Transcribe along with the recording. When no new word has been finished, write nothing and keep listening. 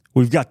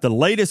We've got the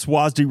latest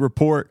WASDE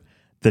report,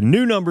 the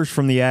new numbers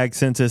from the Ag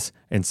Census,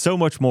 and so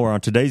much more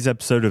on today's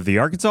episode of the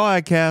Arkansas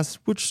AgCast,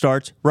 which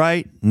starts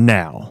right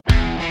now.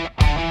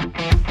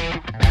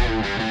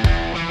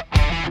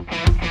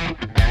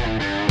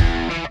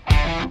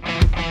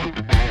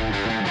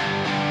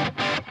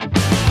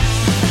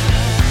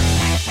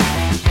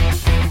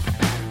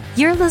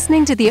 You're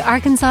listening to the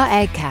Arkansas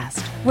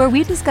AgCast, where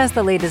we discuss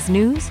the latest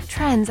news,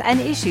 trends,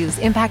 and issues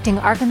impacting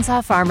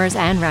Arkansas farmers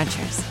and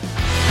ranchers.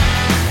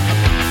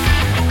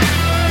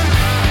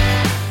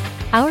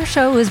 Our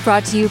show is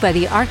brought to you by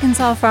the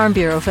Arkansas Farm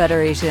Bureau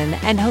Federation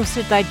and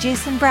hosted by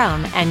Jason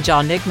Brown and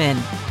John Nickman.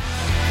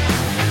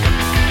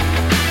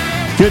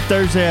 Good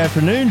Thursday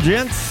afternoon,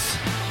 gents.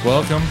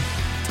 Welcome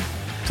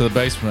to the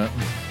basement.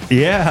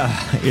 Yeah,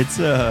 it's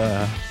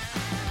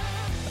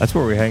that's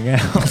where we hang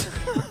out.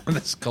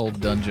 This cold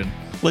dungeon.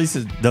 At least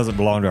it doesn't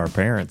belong to our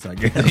parents, I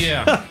guess.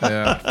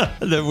 Yeah.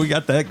 We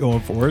got that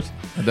going for us.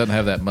 It doesn't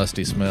have that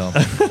musty smell.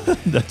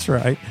 That's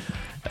right.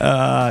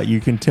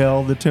 You can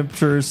tell the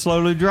temperature is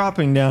slowly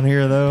dropping down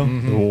here, though.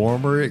 The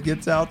warmer it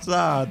gets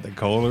outside, the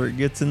colder it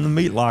gets in the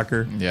meat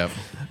locker. Yep.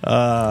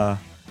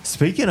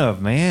 Speaking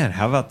of, man,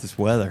 how about this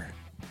weather?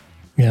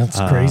 Yeah, it's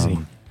crazy.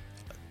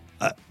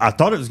 I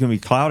thought it was going to be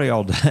cloudy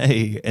all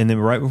day, and then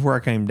right before I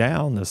came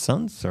down, the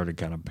sun started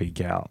kind of peek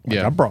out.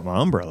 I brought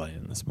my umbrella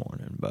in this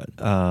morning, but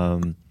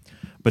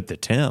the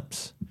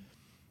temps.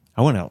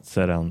 I went out and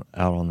sat out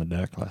on the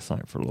deck last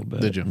night for a little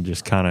bit. Did you? And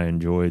just kind of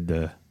enjoyed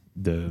the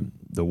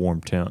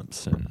warm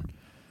temps, and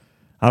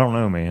I don't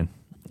know, man.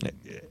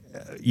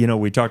 You know,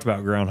 we talked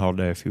about Groundhog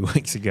Day a few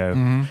weeks ago,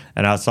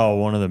 and I saw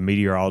one of the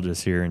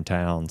meteorologists here in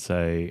town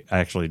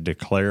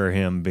declare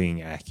him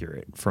being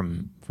accurate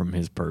from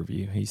his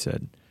purview. He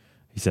said,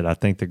 I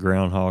think the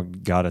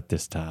groundhog got it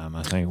this time.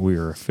 I think we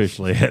are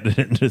officially headed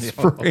into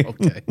spring.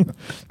 Okay.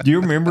 Do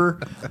you remember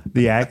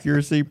the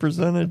accuracy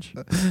percentage?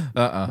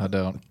 I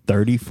don't.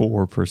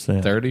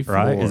 34%. 34.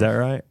 Right? Is that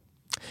right?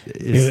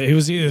 It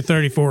was either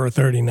 34 or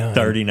 39.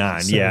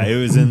 39. So. Yeah, it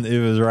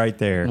was right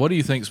there. What do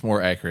you think's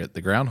more accurate,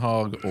 the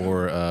groundhog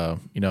or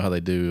you know how they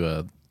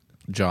do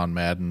John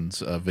Madden's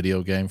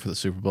video game for the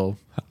Super Bowl?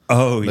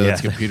 Oh, yeah.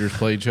 The computers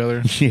play each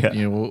other? Yeah.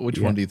 You know, which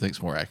one do you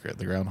think's more accurate,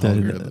 the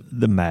groundhog or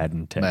The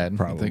Madden tech, Madden,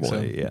 probably. you think so?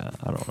 Yeah,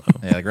 I don't know.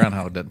 Yeah, the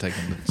groundhog doesn't take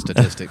into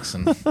statistics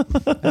and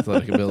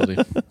athletic ability.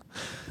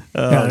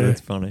 Oh, that's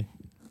funny.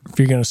 If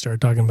you're going to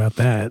start talking about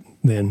that,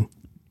 then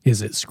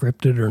is it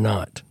scripted or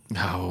not?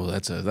 Oh,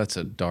 that's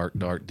a dark,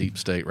 deep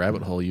state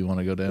rabbit hole you want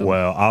to go down.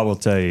 Well, I will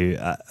tell you,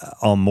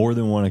 on more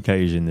than one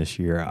occasion this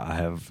year, I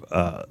have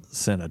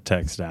sent a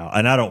text out,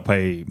 and I don't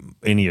pay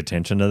any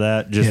attention to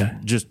that.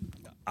 Just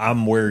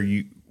I'm where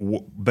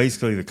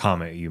basically the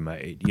comment you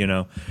made, you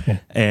know. Yeah.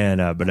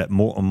 And but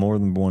on more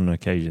than one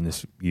occasion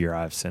this year,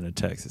 I've sent a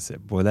text that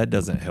said, "Boy, that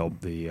doesn't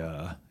help the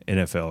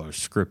NFL or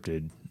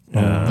scripted."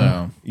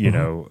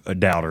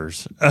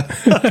 Doubters.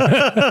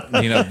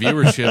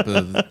 Viewership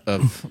of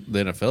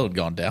the NFL had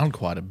gone down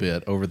quite a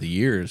bit over the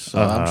years. So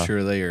I'm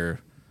sure they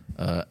are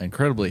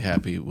incredibly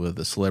happy with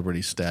the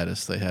celebrity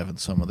status they have in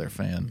some of their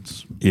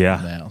fans. Yeah.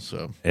 Now,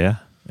 so yeah,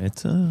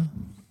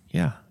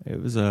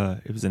 it was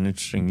an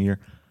interesting year.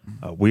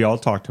 We all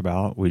talked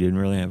about we didn't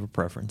really have a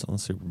preference on the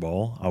Super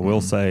Bowl. I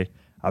will say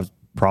I was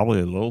probably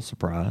a little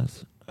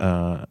surprised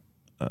that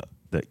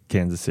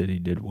Kansas City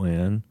did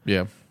win.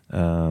 Yeah.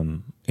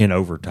 In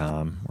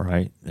overtime,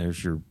 right?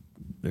 There's your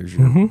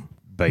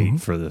bait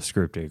for the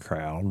scripted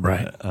crowd,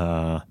 right?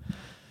 But,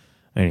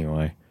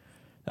 anyway,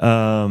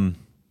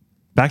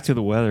 back to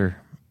the weather,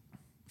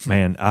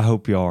 man. I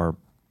hope y'all are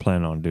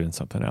planning on doing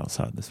something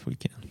outside this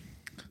weekend.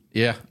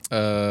 Yeah,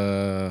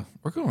 we're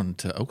going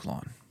to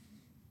Oaklawn.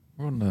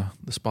 We're going to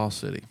the Spa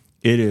City.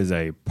 It is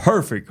a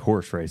perfect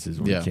horse races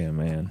weekend,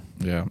 man.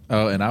 Yeah.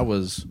 Oh, and I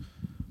was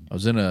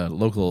in a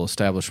local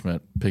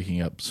establishment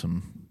picking up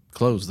some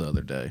clothes the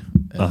other day,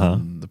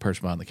 and the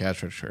person behind the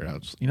cash register, it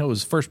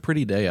was the first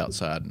pretty day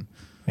outside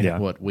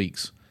in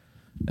weeks,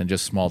 and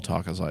just small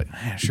talk. I was like,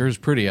 man, sure is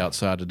pretty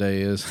outside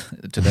today, and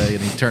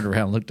he turned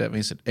around and looked at me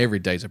and said, every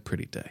day's a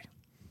pretty day.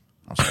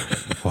 I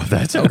was like, well,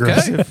 that's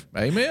aggressive.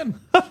 Amen.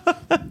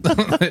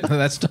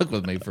 That stuck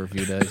with me for a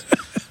few days.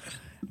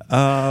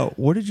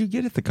 What did you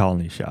get at the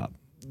Colony Shop?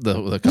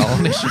 The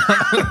Colony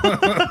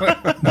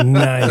Shop.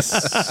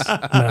 Nice.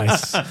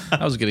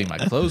 I was getting my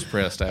clothes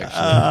pressed,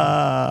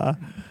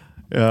 actually.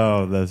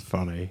 Oh, that's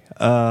funny.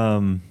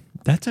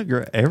 That's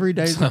every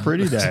day's a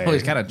pretty day. So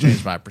it's kind of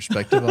changed my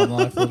perspective on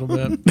life a little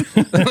bit.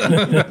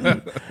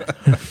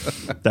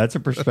 That's a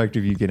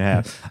perspective you can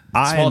have.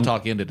 Small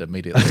talk ended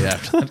immediately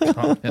after that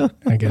comment.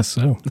 I guess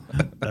so.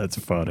 That's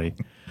funny.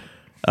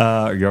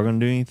 Are y'all going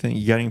to do anything?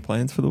 You got any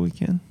plans for the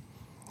weekend?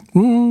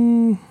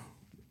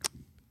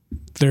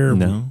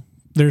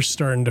 They're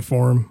starting to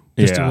form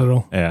just a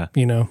little. Yeah.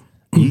 You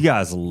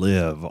guys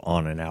live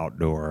on an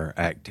outdoor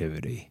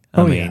activity.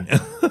 I mean,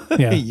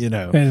 yeah.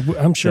 And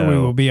I'm sure we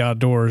will be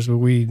outdoors, but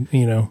we're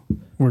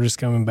just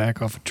coming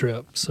back off a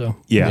trip. So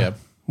yeah.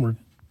 We're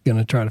going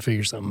to try to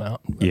figure something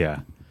out. Yeah.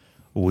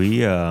 We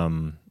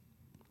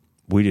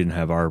didn't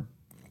have our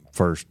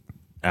first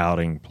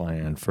outing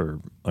planned for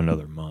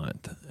another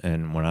month.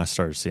 And when I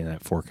started seeing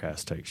that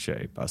forecast take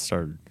shape,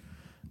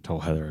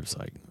 told Heather, I was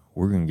like,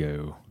 we're going to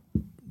go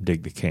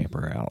dig the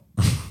camper out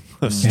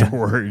of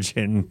storage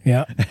and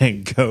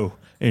go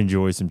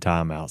enjoy some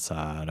time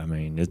outside. I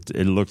mean,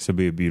 it looks to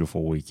be a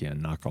beautiful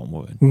weekend, knock on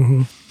wood.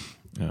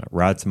 Mm-hmm.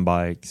 Ride some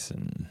bikes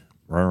and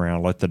run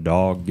around, let the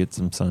dog get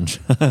some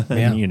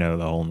sunshine, you know,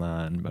 the whole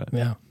nine. But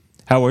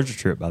how was your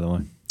trip, by the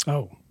way?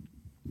 Oh,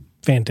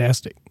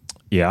 fantastic.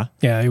 Yeah?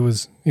 Yeah, it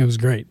was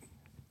great.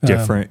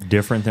 Different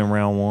than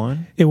round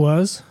one? It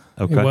was.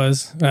 Okay. It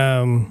was.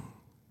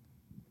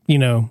 You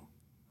know,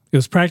 it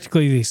was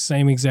practically the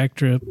same exact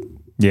trip.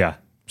 Yeah.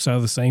 Saw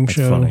the same That's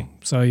show. Funny.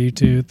 Saw you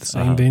two at the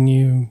same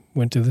venue.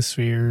 Went to the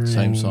Sphere.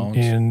 Same songs.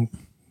 And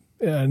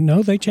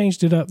no, they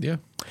changed it up. Yeah.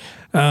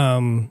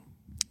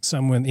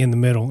 Some went in the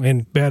middle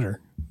and better.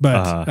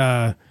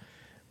 But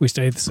we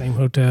stayed at the same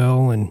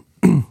hotel and,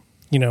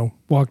 you know,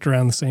 walked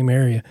around the same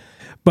area.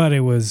 But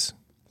it was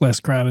less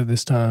crowded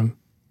this time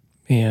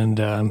and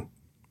a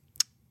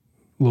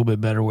little bit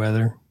better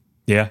weather.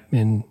 Yeah.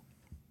 And,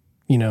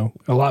 you know,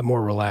 a lot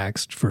more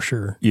relaxed for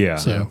sure. Yeah.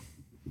 So,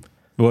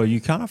 well,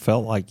 you kind of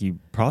felt like you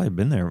probably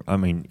been there. I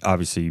mean,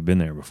 obviously you've been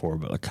there before,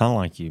 but kind of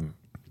like you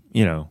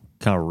know,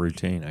 kind of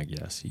routine, I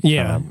guess. You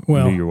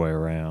knew your way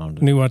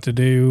around. Knew what to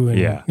do.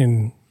 And,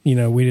 and, you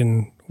know, we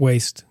didn't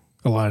waste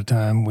a lot of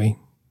time. We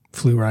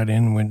flew right in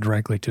and went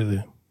directly to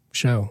the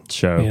show.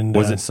 And,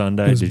 was it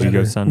Sunday? Did you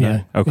go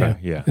Sunday? Yeah, okay,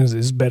 yeah. It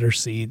was better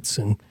seats.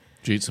 And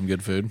Did you eat some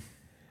good food?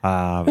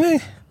 Yeah,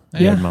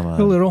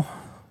 a little.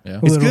 Yeah.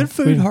 Is good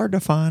food hard to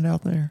find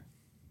out there?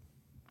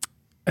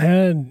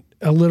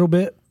 A little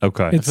bit.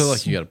 Okay. I feel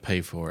like you got to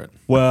pay for it.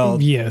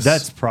 Well, yes.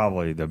 That's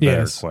probably the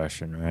better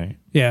question, right?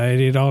 Yeah,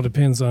 it all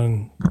depends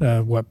on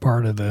what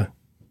part of the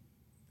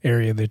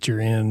area that you're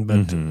in.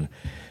 But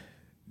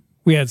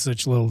we had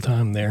such little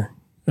time there.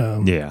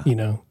 You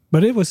know,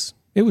 but it was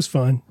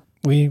fun.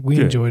 We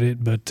enjoyed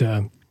it, but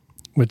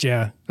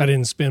yeah, I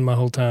didn't spend my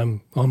whole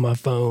time on my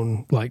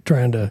phone like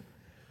trying to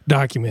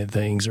document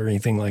things or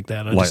anything like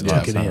that. I just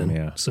took it in.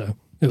 Yeah. So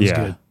it was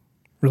good,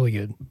 really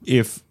good.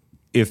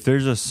 If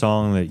there's a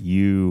song that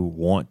you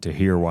want to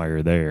hear while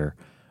you're there,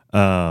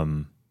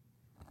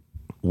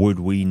 would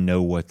we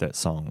know what that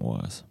song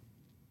was?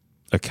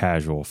 A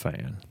casual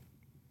fan.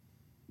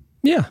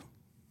 Yeah,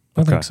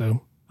 I think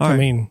so. I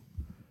mean,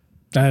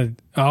 I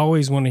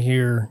always want to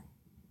hear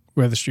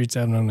Where the Streets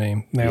Have No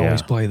Name. They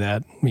always play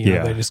that. You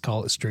know, they just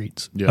call it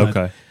Streets. Yeah.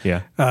 Okay.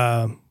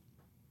 Yeah.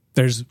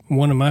 There's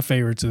one of my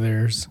favorites of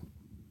theirs,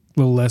 a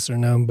little lesser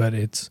known, but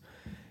it's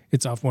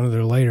off one of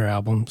their later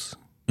albums.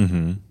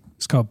 Mm-hmm.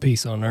 It's called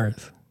Peace on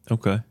Earth.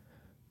 Okay.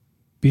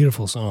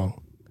 Beautiful song.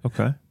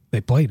 Okay.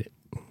 They played it.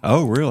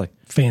 Oh, really?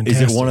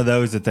 Fantastic. Is it one of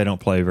those that they don't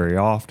play very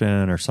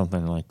often or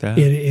something like that?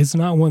 It's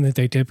not one that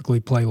they typically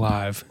play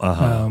live.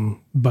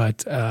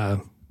 But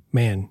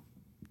man,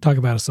 talk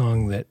about a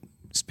song that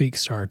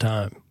speaks to our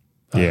time.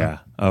 Yeah.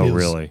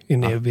 Really?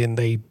 And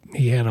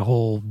he had a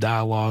whole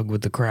dialogue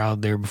with the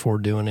crowd there before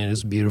doing it. It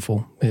was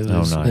beautiful. It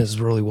was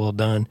really well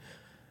done.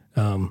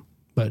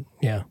 But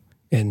yeah,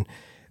 and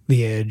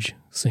The Edge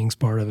sings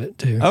part of it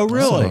too. Oh,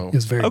 really? So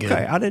it's very good.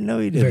 Okay, I didn't know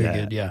he did very that.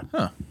 Very good. Yeah.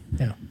 Huh.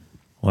 Yeah.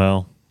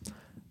 Well,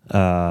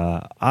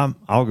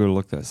 I'll go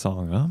look that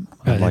song up.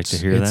 I'd like to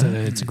hear that.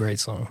 It's a great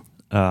song.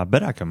 I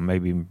bet I can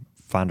maybe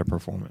find a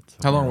performance.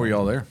 How long were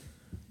y'all there?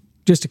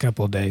 Just a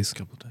couple of days.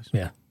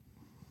 Yeah.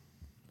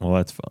 Well,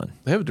 that's fun.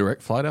 They have a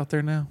direct flight out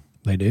there now?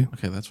 They do.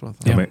 Okay, that's what I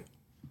thought. Yeah,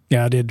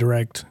 yeah, I did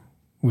direct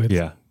with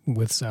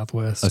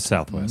Southwest.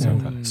 Southwest.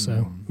 Okay.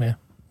 So, yeah,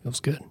 it was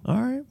good. All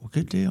right. Well,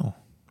 good deal.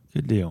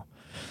 Good deal.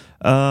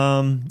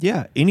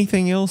 Yeah,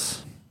 anything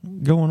else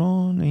going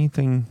on?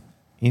 Anything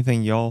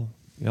y'all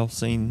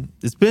seen?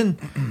 It's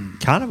been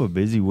kind of a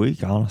busy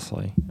week,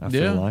 honestly, I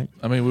feel like.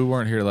 I mean, we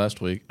weren't here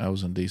last week. I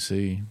was in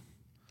D.C.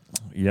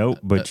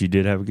 But you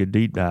did have a good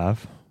deep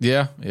dive.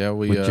 Yeah,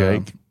 with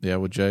Jake.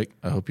 With Jake.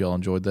 I hope y'all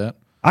enjoyed that.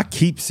 I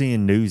keep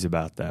seeing news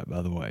about that,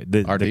 by the way.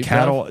 Our the deep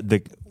cattle,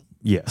 dive?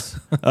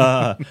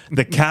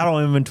 The cattle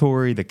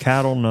inventory, the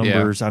cattle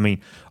numbers. Yeah. I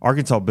mean,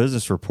 Arkansas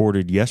Business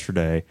reported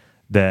yesterday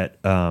that,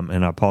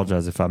 and I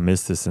apologize if I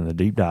missed this in the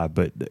deep dive,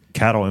 but the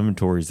cattle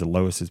inventory is the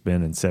lowest it's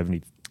been in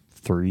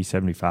 73,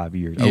 75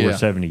 years, over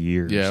 70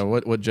 years. Yeah,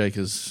 what Jake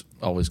has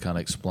always kind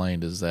of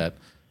explained is that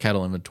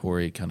cattle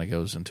inventory kind of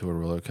goes into a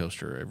roller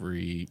coaster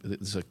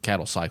it's a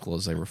cattle cycle,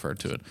 as they refer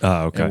to it.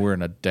 Oh, okay. And we're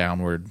in a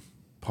downward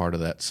part of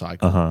that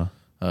cycle.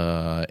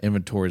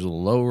 Inventory is a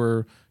little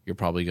lower. You're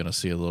probably going to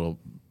see a little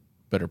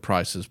better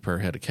prices per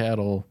head of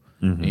cattle.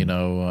 Mm-hmm. You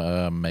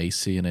know, may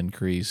see an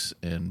increase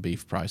in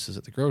beef prices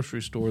at the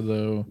grocery store,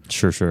 though.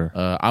 Sure.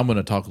 I'm going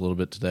to talk a little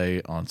bit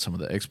today on some of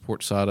the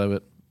export side of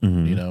it,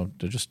 you know,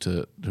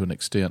 to an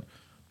extent.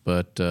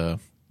 But,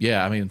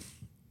 yeah, I mean,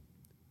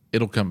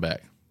 it'll come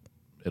back.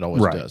 It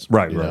always does.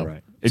 Right.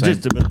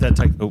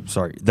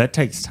 That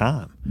takes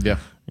time. Yeah.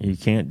 You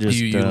can't just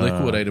you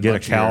liquidate get a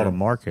cow to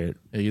market.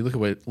 Yeah, you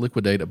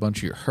liquidate a bunch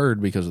of your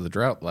herd because of the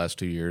drought the last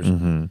 2 years.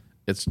 Mm-hmm.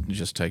 It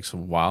just takes a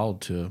while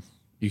to.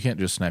 You can't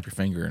just snap your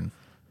finger and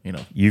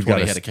you've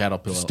got had a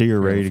caterpillar steer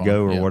ready to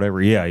go or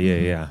whatever. Yeah.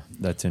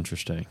 Mm-hmm. That's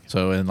interesting.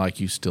 So, and like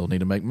you still need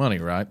to make money,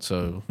 right?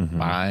 So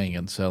buying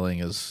and selling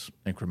is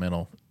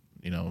incremental.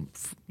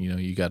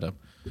 You gotta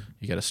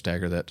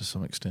stagger that to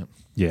some extent.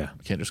 Yeah.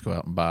 You can't just go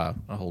out and buy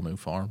a whole new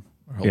farm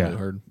or a whole new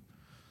herd.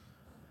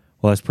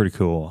 Well, that's pretty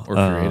cool. Or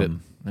create it.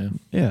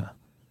 Yeah.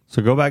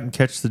 So go back and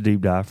catch the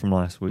deep dive from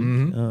last week.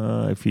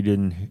 If you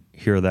didn't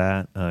hear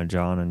that,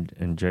 John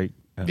and Jake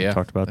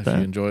talked about that. If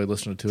you enjoy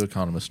listening to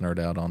economists nerd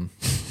out on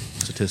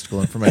statistical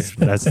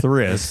information. That's the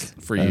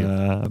risk. For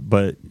you.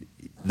 But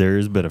there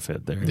is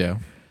benefit there. Yeah.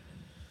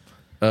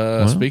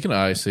 Speaking of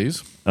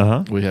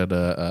ICs, we had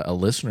a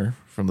listener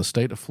from the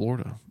state of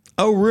Florida.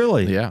 Oh,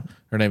 really? Yeah.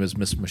 Her name is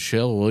Miss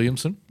Michelle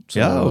Williamson.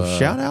 So,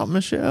 shout out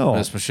Michelle.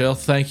 Miss Michelle,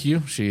 thank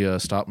you. She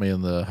stopped me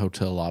in the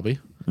hotel lobby.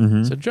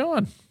 Said,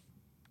 John,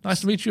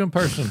 nice to meet you in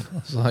person. I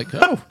was like,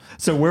 oh.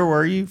 So where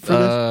were you for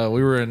this?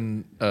 We were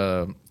in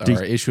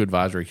our issue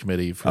advisory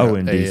committee for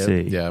in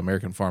D.C. Yeah,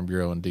 American Farm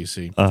Bureau in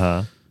D.C.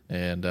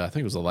 And I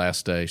think it was the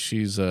last day.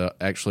 She's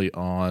actually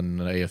on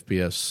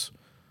AFBS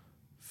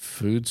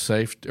food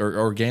safety or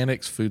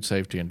organics, food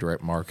safety, and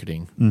direct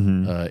marketing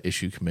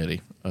issue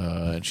committee.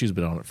 And she's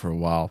been on it for a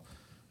while.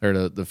 Or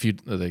I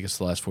guess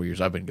the last 4 years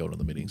I've been going to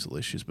the meetings, at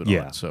least she's been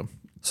on it.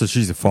 So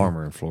she's a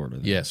farmer in Florida.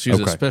 Then. Yes, she's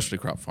a specialty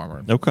crop farmer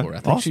in Florida. I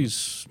think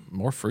she's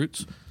more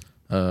fruits.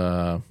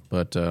 But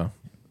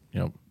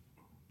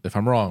if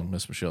I'm wrong,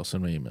 Miss Michelle,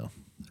 send me an email.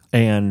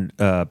 And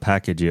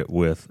package it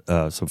with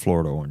some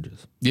Florida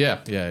oranges. Yeah.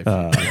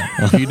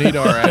 If you need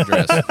our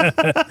address,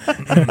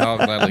 I'll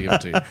gladly give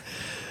it to you.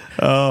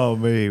 Oh,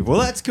 me. Well,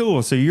 that's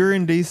cool. So you're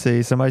in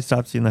D.C. Somebody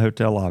stops you in the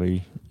hotel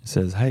lobby.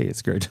 Says, hey,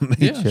 it's great to meet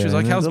you. Yeah, she's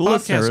like, how's the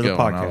podcast going?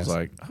 Podcast. I was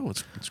like, oh,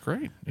 it's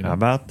great. How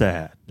about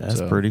that?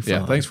 That's pretty fun.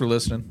 Yeah, thanks for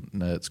listening.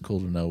 It's cool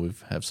to know we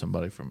have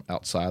somebody from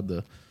outside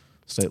the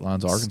state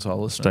lines of Arkansas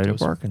listening. State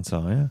of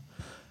Arkansas, yeah.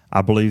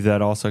 I believe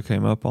that also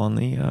came up on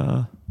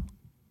the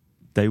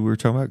day we were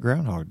talking about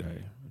Groundhog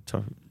Day.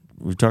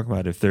 We were talking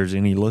about if there's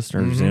any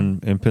listeners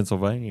in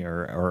Pennsylvania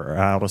or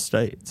out of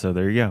state. So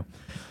there you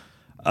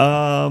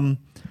go.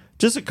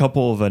 Just a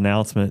couple of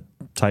announcement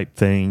type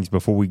things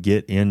before we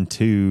get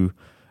into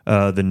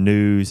the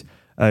news.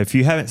 If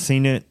you haven't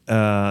seen it,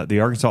 the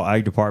Arkansas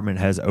Ag Department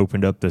has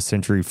opened up the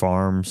Century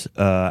Farms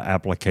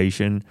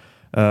application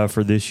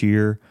for this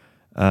year.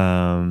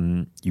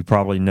 You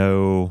probably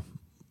know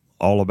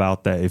all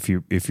about that. If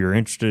you're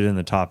interested in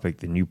the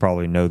topic, then you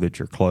probably know that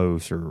you're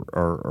close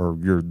or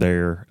you're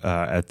there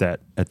at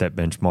that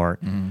benchmark.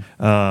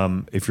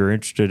 If you're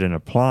interested in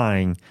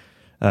applying,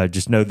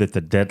 just know that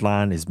the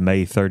deadline is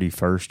May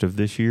 31st of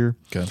this year.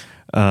 Okay.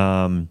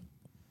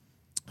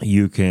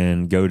 You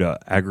can go to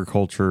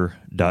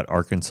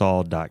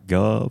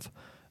agriculture.arkansas.gov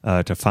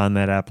to find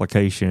that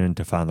application,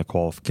 to find the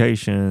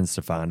qualifications,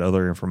 to find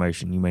other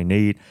information you may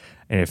need.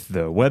 And if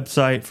the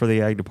website for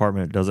the Ag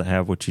Department doesn't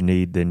have what you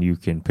need, then you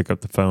can pick up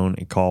the phone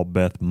and call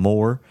Beth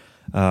Moore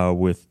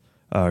with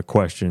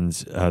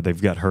questions.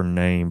 They've got her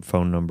name,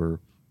 phone number,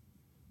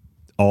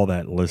 all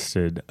that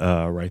listed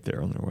right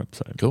there on their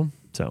website. Cool.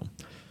 So...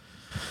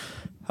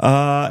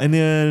 and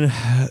then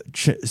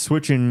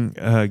switching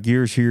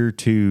gears here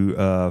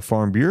to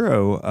Farm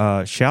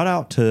Bureau, shout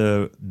out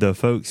to the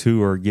folks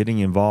who are getting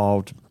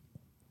involved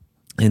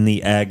in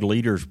the Ag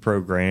Leaders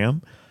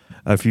Program.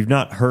 If you've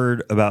not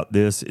heard about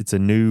this, it's a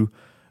new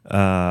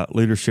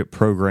leadership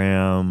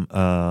program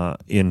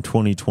in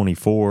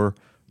 2024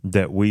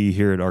 that we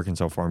here at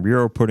Arkansas Farm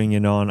Bureau are putting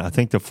it on. I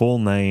think the full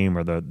name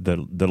or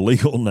the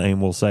legal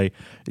name we'll say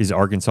is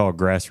Arkansas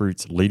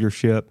Grassroots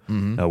Leadership.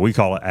 We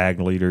call it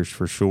Ag Leaders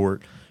for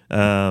short.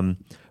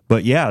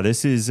 But yeah,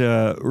 this is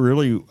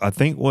really, I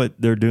think what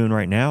they're doing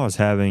right now is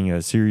having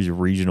a series of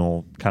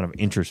regional kind of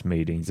interest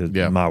meetings,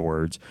 in my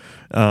words,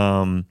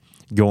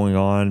 going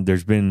on.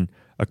 There's been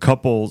a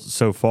couple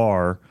so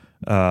far,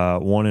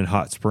 one in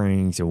Hot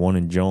Springs and one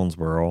in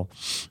Jonesboro.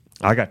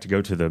 I got to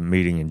go to the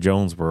meeting in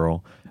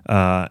Jonesboro.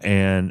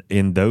 And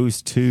in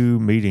those two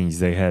meetings,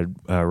 they had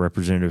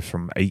representatives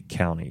from 8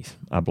 counties,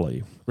 I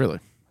believe. Really?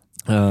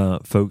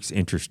 Folks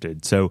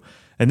interested. So,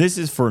 and this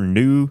is for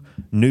new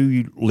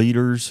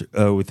leaders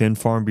within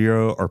Farm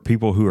Bureau or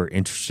people who are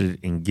interested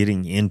in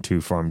getting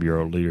into Farm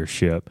Bureau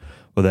leadership,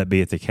 whether that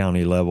be at the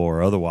county level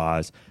or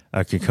otherwise,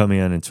 can come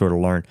in and sort of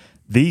learn.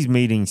 These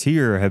meetings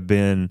here have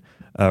been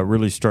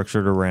really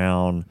structured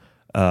around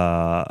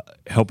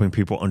helping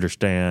people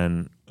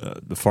understand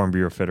the Farm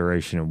Bureau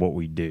Federation and what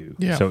we do.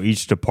 Yeah. So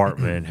each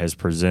department has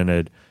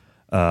presented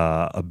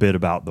a bit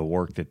about the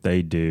work that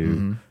they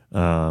do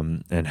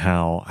and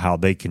how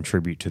they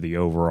contribute to the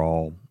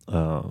overall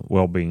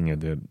well-being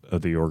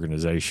of the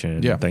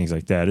organization and things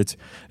like that.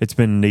 It's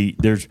been neat.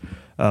 There's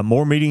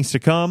more meetings to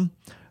come.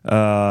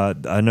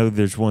 I know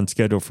there's one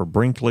scheduled for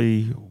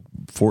Brinkley,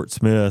 Fort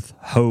Smith,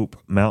 Hope,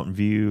 Mountain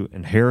View,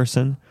 and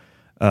Harrison.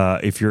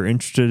 If you're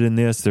interested in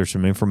this, there's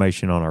some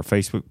information on our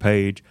Facebook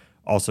page.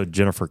 Also,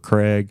 Jennifer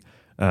Craig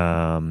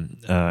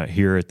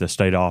here at the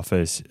state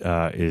office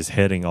is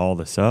heading all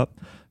this up,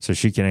 so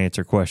she can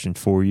answer questions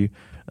for you.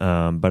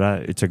 But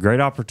it's a great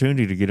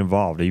opportunity to get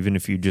involved, even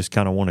if you just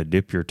kind of want to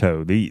dip your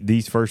toe.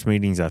 These first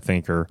meetings, I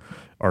think, are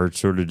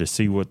sort of to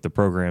see what the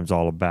program's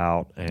all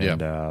about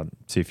and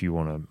see if you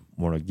want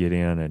to get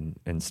in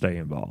and stay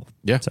involved.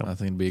 Yeah, so I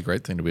think it'd be a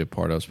great thing to be a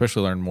part of,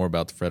 especially learn more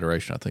about the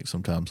Federation. I think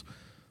sometimes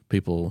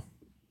people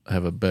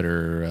have a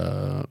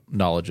better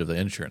knowledge of the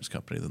insurance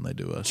company than they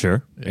do us.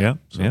 Sure. Yeah.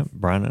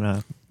 Brian and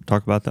I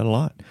talk about that a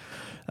lot.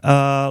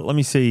 Let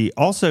me see.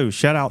 Also,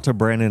 shout out to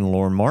Brandon and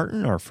Lauren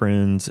Martin, our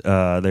friends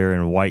there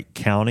in White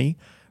County,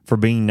 for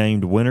being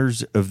named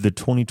winners of the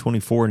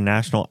 2024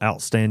 National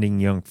Outstanding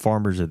Young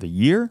Farmers of the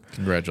Year.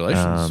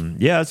 Congratulations.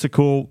 It's a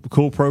cool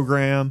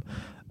program.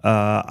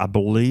 I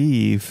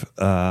believe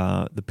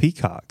the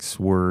Peacocks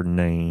were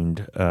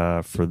named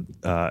for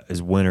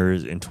as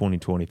winners in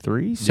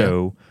 2023.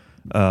 So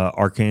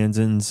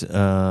Arkansans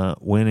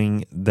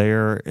winning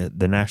there at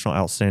the National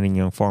Outstanding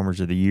Young Farmers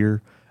of the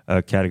Year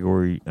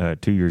category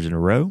 2 years in a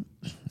row.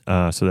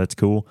 So that's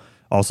cool.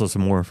 Also,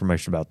 some more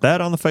information about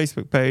that on the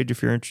Facebook page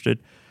if you're interested.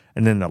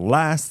 And then the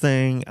last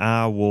thing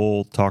I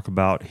will talk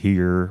about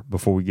here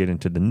before we get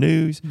into the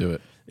news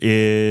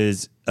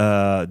is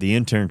the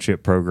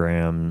internship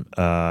program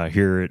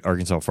here at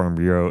Arkansas Farm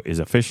Bureau is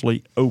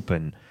officially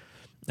open.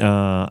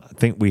 I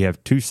think we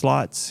have 2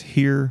 slots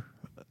here,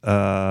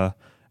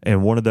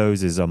 and one of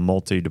those is a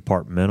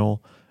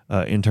multi-departmental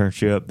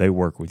internship. They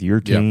work with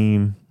your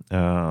team,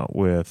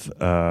 with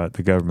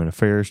the government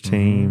affairs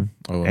team,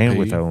 and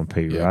with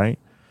O&P, right?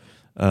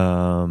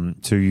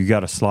 So you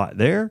got a slot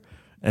there.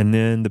 And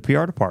then the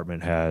PR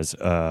department has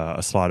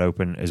a slot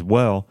open as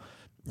well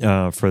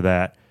for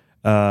that.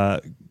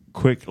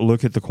 Quick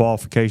look at the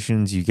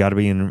qualifications. You got to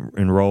be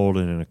enrolled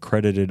in an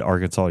accredited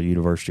Arkansas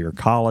university or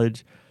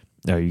college.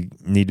 You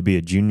need to be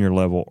a junior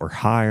level or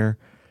higher,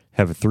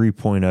 have a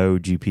 3.0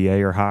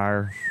 GPA or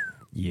higher.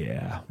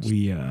 Yeah,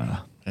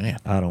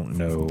 I don't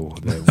know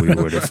that we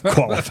would have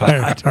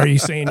qualified. Are you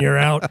saying you're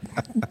out,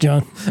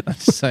 John? I'm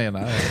just saying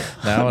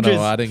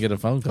I didn't get a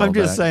phone call. I'm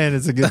just saying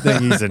it's a good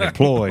thing he's an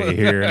employee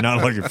here and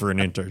not looking for an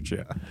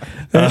internship.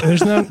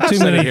 There's not too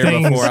many here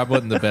things. Before I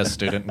wasn't the best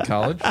student in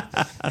college,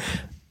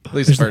 at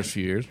least the first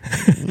few years.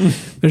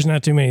 There's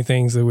not too many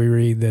things that we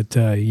read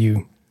that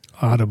you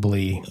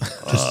audibly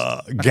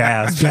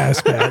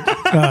gasp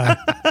at.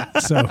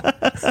 So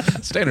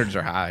standards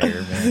are high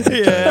here, man.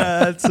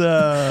 Yeah,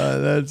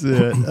 that's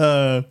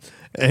it.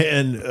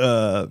 And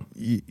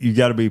you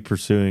got to be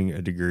pursuing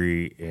a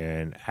degree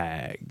in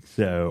ag,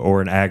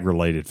 or an ag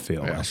related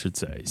field, I should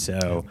say.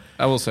 So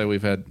I will say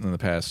we've had in the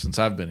past, since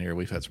I've been here,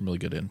 we've had some really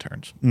good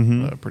interns,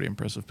 pretty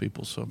impressive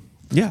people. So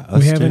yeah,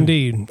 we have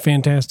indeed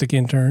fantastic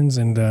interns,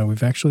 and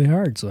we've actually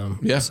hired some.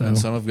 Yeah, so and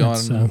some have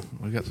gone.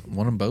 We've got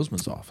one in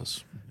Bozeman's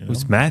office.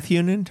 Was Matthew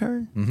an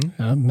intern?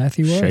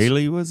 Matthew was.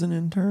 Shaylee was an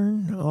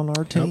intern on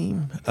our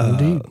team.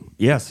 Indeed.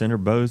 Senator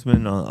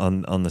Bozeman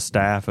on the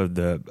staff of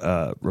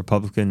the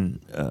Republican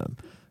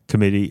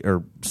committee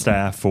or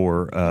staff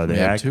for the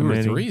ag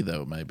committee. 2 or 3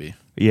 though, maybe.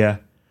 Yeah,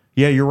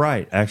 you're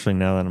right. Actually,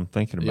 now that I'm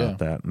thinking about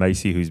that,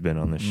 Macy, who's been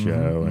on the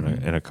show,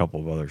 and a couple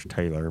of others,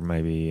 Taylor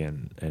maybe,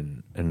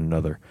 and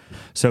another.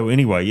 So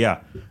anyway,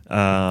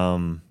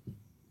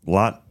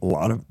 lot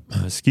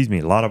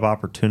of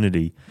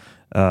opportunity.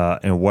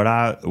 And what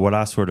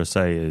I sort of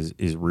say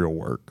is real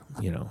work.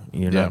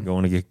 You're not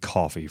going to get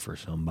coffee for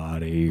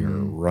somebody or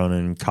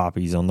running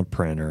copies on the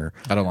printer.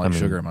 I don't like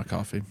sugar in my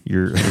coffee.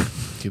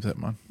 Keep that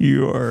in mind.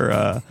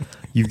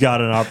 You've got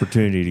an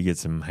opportunity to get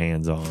some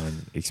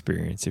hands-on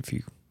experience if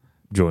you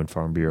join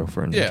Farm Bureau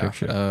for an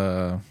internship.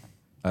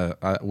 I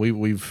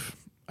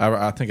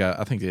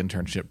think the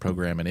internship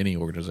program in any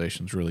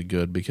organization is really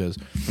good because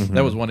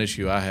that was one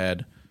issue I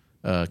had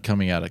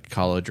coming out of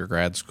college or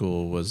grad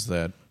school was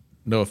that.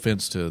 No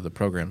offense to the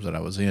programs that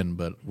I was in,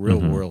 but real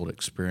world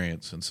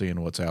experience and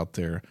seeing what's out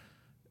there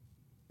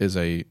is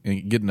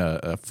getting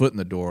a foot in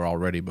the door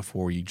already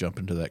before you jump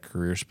into that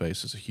career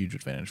space is a huge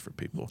advantage for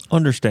people.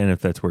 Understand if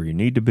that's where you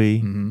need to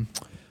be.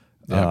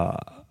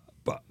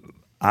 But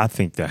I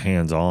think the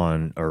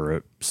hands-on or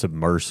a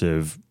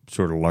submersive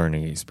sort of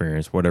learning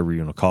experience, whatever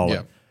you want to call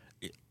it,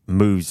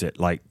 moves at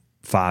like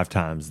 5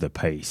 times the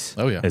pace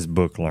as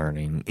book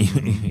learning,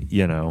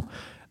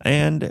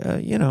 and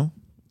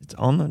it's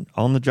on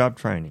the job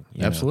training.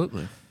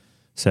 Absolutely.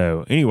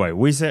 So anyway,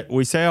 we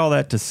say all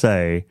that to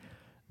say,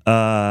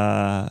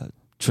 come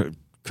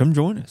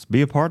join us,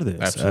 be a part of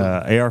this.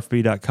 Absolutely.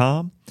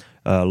 ARFB.com.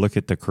 Look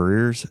at the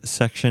careers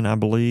section, I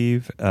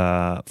believe,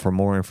 for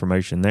more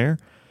information there.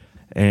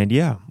 And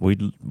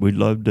we'd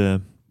love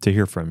to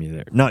hear from you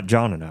there. Not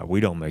John and I. We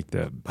don't make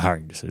the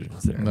hiring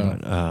decisions there. No,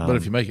 but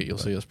if you make it, you'll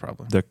see us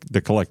probably.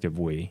 The collective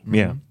we.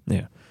 Yeah.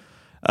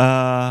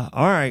 All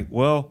right.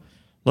 Well.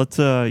 Let's.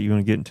 You want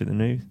to get into the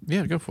news?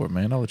 Yeah, go for it,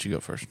 man. I'll let you go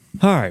first.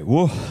 All right.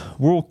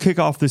 We'll kick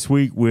off this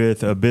week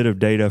with a bit of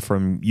data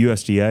from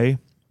USDA.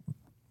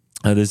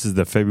 This is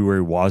the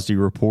February WASDE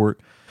report.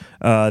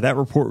 That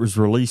report was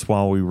released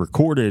while we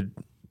recorded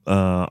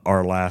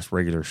our last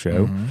regular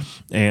show.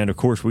 And, of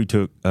course, we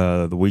took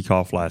the week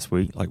off last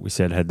week. Like we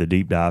said, had the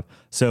deep dive.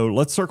 So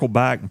let's circle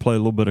back and play a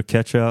little bit of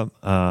catch-up.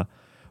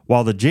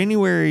 While the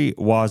January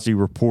WASDE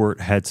report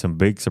had some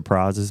big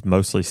surprises,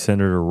 mostly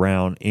centered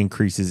around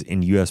increases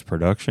in U.S.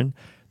 production,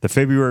 the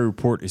February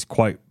report is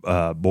quite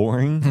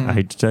boring. I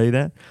hate to tell you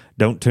that.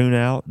 Don't tune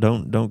out.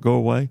 Don't go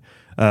away.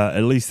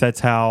 At least that's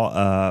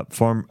how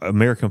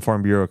American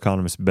Farm Bureau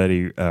economist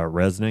Betty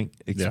Resnick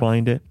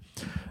explained it.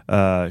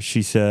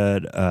 She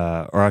said,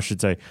 or I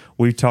should say,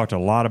 we've talked a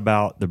lot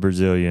about the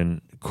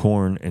Brazilian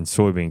corn and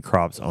soybean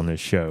crops on this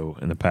show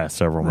in the past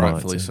several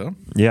months. Rightfully so.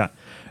 Yeah.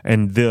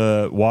 And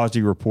the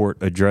WASDE report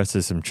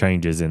addresses some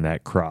changes in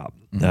that crop.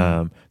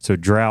 So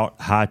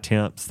drought, high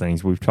temps,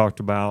 things we've talked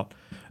about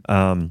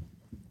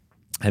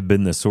have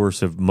been the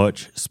source of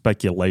much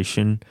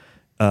speculation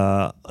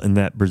in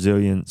that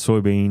Brazilian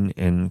soybean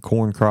and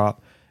corn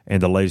crop.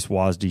 And the latest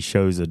WASDE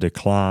shows a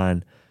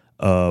decline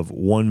of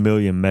 1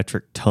 million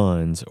metric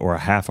tons, or a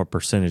 0.5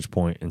 percentage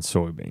point in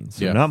soybeans.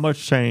 So not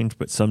much change,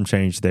 but some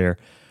change there.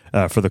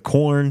 For the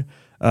corn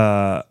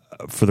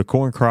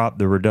crop,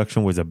 the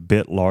reduction was a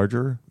bit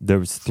larger. There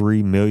was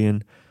 3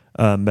 million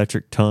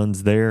metric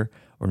tons there,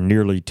 or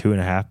nearly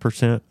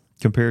 2.5%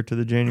 compared to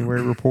the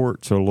January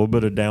report. So a little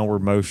bit of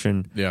downward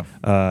motion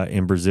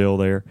in Brazil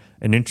there.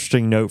 An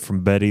interesting note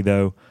from Betty,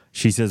 though.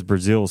 She says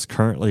Brazil is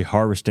currently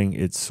harvesting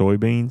its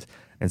soybeans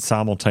and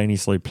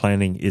simultaneously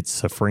planting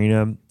its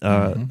safrinha,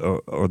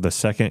 or the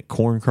second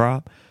corn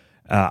crop.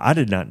 I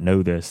did not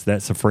know this.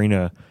 That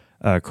safrinha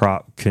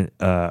crop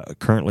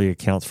currently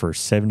accounts for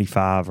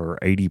 75 or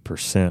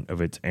 80%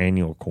 of its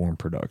annual corn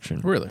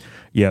production. Really?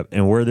 Yep.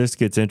 And where this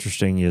gets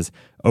interesting is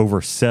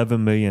over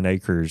 7 million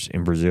acres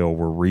in Brazil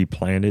were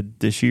replanted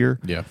this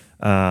year. Yeah.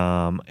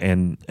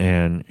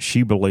 And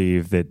she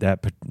believed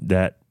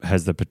that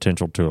has the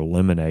potential to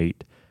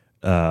eliminate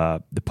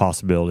the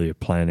possibility of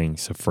planting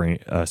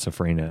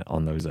safrinha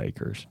on those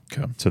acres.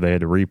 Okay. So they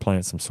had to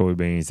replant some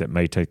soybeans that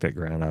may take that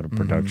ground out of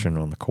production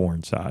on the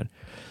corn side.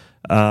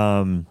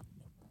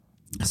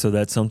 So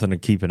that's something to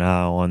keep an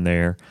eye on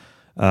there.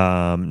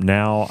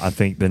 Now, I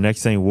think the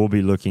next thing we'll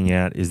be looking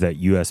at is that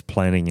U.S.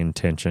 planting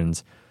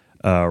intentions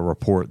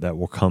report that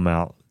will come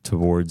out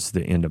towards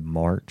the end of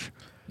March.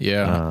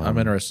 Yeah, I'm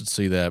interested to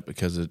see that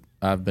because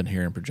I've been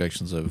hearing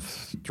projections of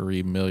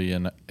 3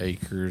 million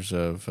acres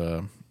of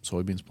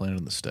soybeans planted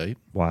in the state.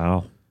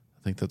 Wow.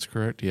 I think that's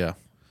correct. Yeah.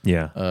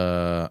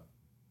 Yeah.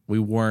 We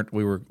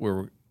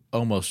were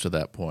almost to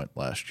that point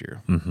last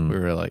year. We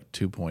were at like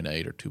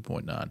 2.8 or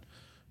 2.9.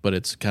 But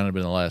it's kind of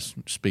been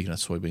speaking of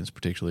soybeans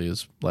particularly,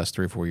 is last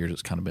 3 or 4 years,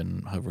 it's kind of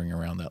been hovering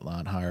around that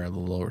line, higher, a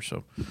little lower.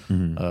 So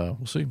we'll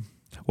see.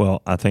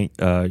 Well, I think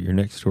your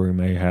next story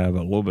may have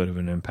a little bit of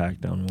an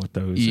impact on what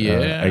those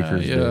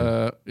acres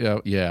do.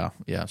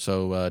 Yeah.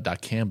 So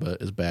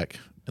dicamba is back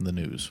in the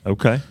news.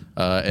 Okay.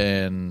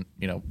 And,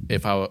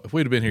 if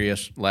we'd have been here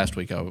last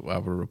week, I would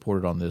have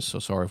reported on this. So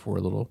sorry if we're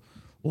a little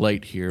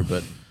late here.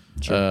 But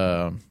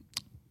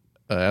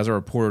as I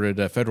reported,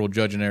 a federal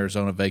judge in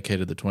Arizona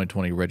vacated the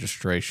 2020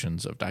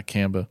 registrations of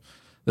dicamba.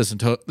 This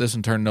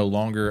in turn no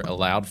longer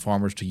allowed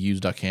farmers to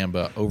use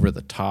dicamba over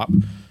the top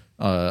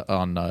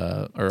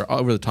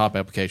over the top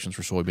applications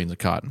for soybeans and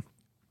cotton.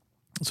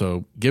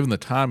 So, given the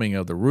timing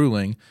of the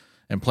ruling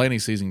and planting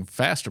season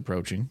fast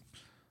approaching,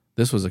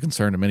 this was a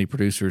concern to many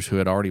producers who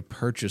had already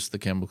purchased the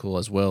chemical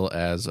as well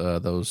as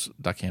those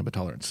dicamba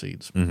tolerant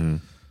seeds.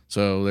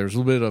 So there's a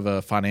little bit of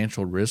a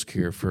financial risk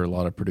here for a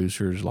lot of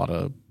producers, a lot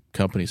of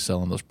companies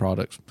selling those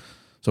products.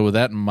 So with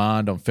that in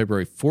mind, on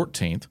February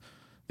 14th,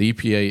 the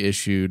EPA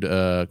issued,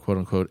 quote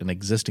unquote, an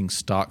existing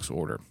stocks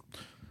order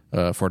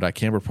for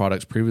dicamba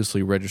products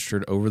previously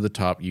registered over the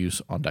top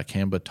use on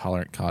dicamba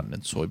tolerant cotton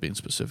and soybeans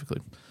specifically.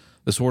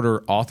 This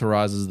order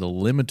authorizes the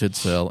limited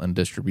sale and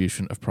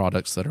distribution of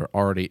products that are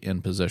already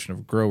in possession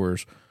of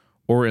growers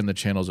or in the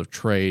channels of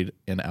trade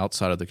and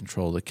outside of the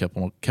control of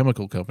the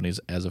chemical companies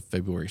as of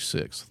February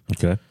 6th.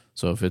 Okay.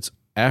 So if it's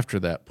after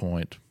that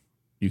point,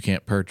 you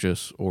can't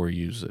purchase or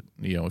use it,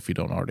 if you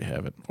don't already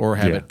have it, or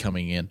have it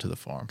coming into the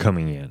farm.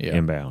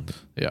 Inbound.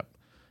 Yeah.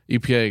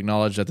 EPA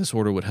acknowledged that this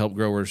order would help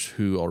growers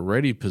who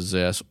already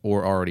possess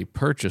or already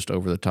purchased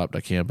over-the-top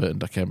dicamba and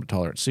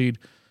dicamba-tolerant seed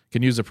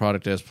can use the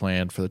product as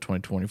planned for the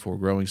 2024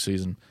 growing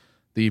season.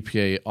 The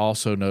EPA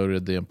also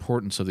noted the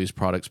importance of these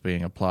products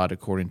being applied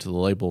according to the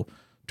label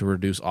to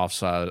reduce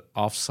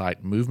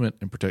off-site movement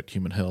and protect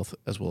human health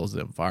as well as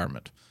the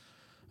environment.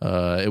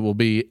 It will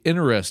be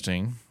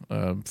interesting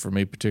for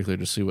me particularly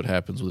to see what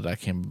happens with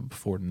dicamba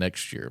before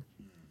next year.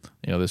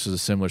 This is a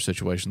similar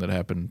situation that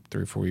happened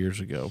 3 or 4 years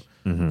ago,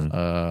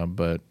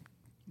 but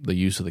the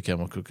use of the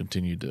chemical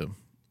continued to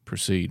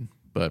proceed.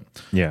 But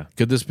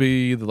could this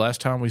be the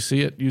last time we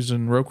see it used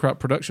in row crop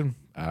production?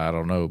 I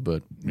don't know,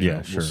 but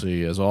we'll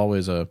see. As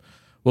always,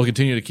 we'll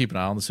continue to keep an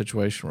eye on the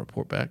situation,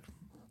 report back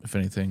if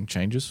anything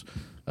changes.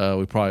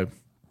 We probably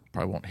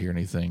won't hear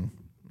anything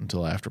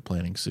until after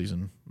planting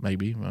season,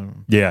 maybe.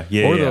 Yeah.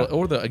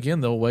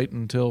 Again, they'll wait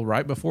until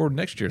right before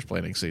next year's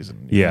planting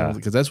season.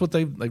 Because that's what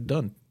they've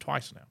done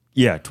twice now.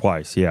 Yeah,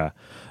 twice. Yeah.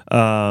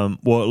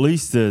 Well, at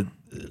least the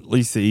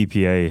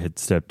EPA had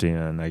stepped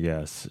in, I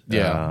guess.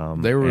 Yeah,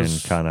 there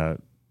was and kind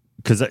of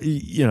because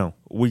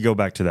we go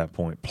back to that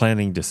point.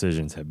 Planning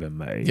decisions have been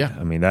made. Yeah,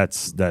 I mean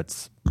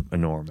that's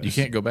enormous. You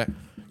can't go back.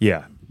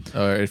 Yeah.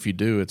 If you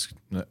do, it's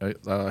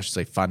I should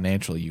say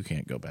financially you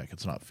can't go back.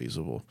 It's not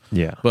feasible.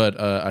 Yeah. But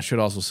I should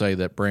also say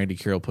that Brandy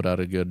Carroll put out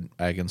a good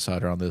Ag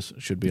Insider on this.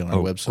 It should be on our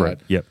website. Great.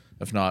 Yep.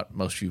 If not,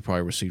 most of you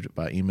probably received it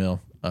by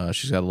email.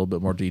 She's got a little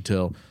bit more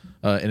detail.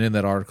 And in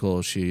that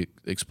article, she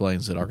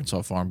explains that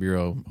Arkansas Farm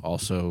Bureau,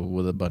 also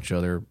with a bunch of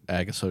other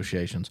ag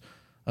associations,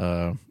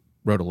 wrote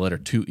a letter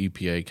to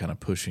EPA kind of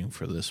pushing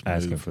for this move.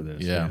 Asking for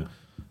this.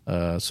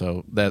 Yeah.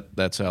 So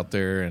that's out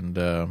there. And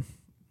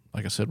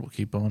like I said, we'll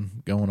keep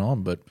on going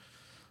on. But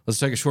let's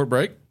take a short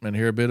break and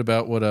hear a bit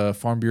about what a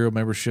Farm Bureau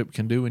membership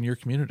can do in your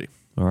community.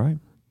 All right.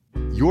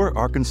 Your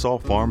Arkansas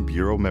Farm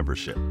Bureau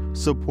membership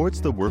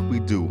supports the work we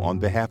do on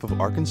behalf of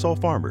Arkansas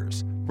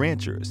farmers,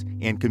 ranchers,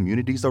 and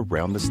communities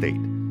around the state.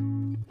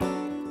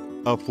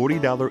 A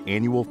 $40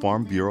 annual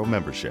Farm Bureau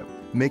membership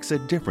makes a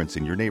difference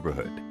in your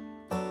neighborhood.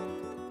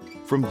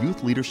 From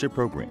youth leadership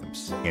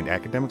programs and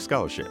academic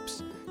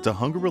scholarships to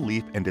hunger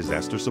relief and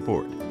disaster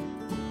support,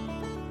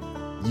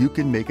 you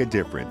can make a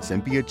difference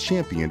and be a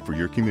champion for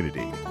your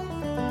community.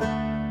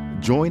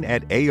 Join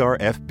at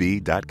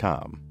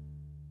arfb.com.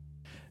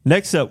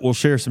 Next up, we'll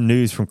share some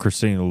news from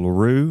Christina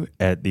LaRue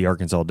at the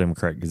Arkansas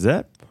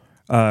Democrat-Gazette.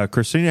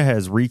 Christina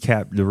has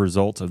recapped the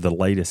results of the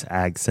latest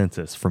Ag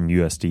Census from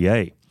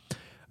USDA.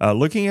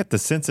 Looking at the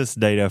census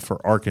data for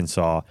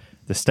Arkansas,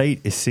 the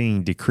state is seeing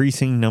a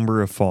decreasing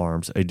number of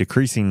farms,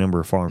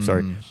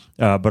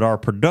 but our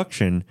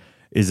production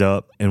is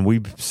up, and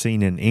we've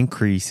seen an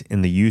increase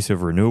in the use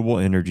of renewable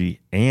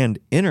energy and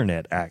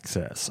internet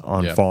access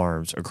on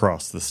farms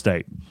across the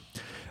state.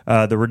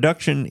 The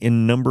reduction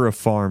in number of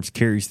farms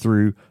carries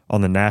through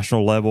on the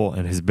national level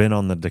and has been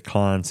on the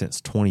decline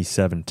since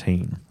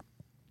 2017.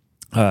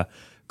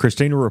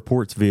 Christina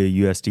reports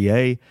via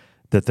USDA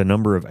that the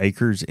number of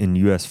acres in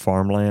U.S.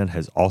 farmland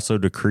has also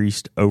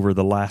decreased over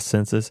the last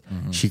census.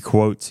 Mm-hmm. She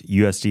quotes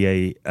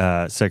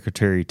USDA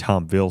Secretary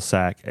Tom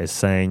Vilsack as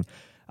saying,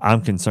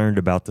 "I'm concerned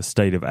about the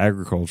state of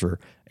agriculture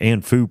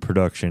and food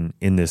production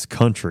in this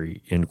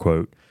country," end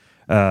quote.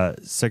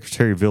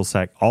 Secretary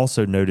Vilsack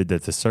also noted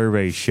that the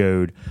survey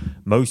showed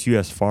most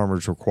U.S.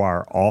 farmers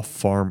require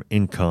off-farm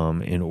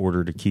income in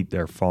order to keep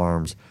their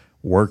farms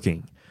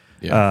working.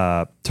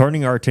 Yeah.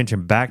 Turning our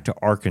attention back to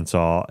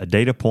Arkansas, a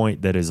data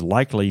point that is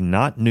likely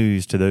not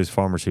news to those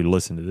farmers who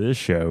listen to this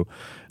show,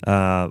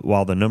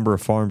 while the number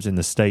of farms in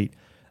the state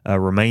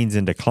remains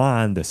in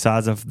decline, the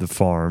size of the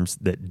farms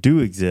that do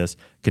exist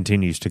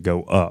continues to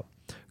go up.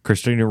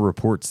 Christina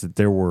reports that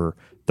there were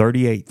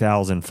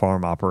 38,000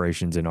 farm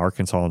operations in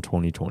Arkansas in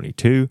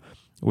 2022,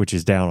 which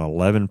is down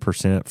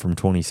 11% from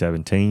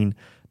 2017.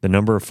 The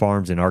number of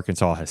farms in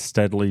Arkansas has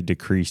steadily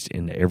decreased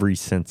in every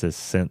census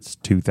since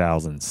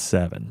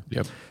 2007.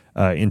 Yep.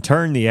 In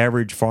turn, the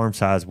average farm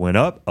size went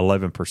up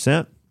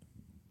 11%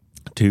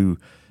 to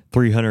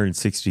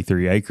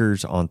 363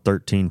 acres on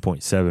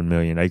 13.7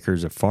 million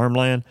acres of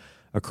farmland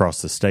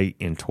across the state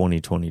in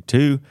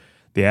 2022.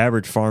 The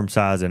average farm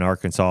size in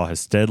Arkansas has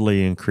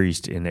steadily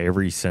increased in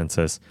every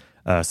census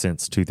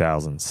since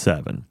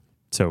 2007.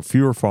 So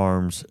fewer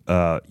farms,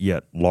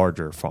 yet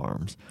larger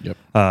farms. Yep.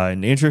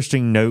 An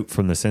interesting note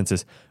from the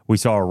census, we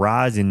saw a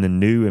rise in the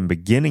new and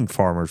beginning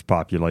farmers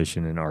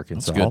population in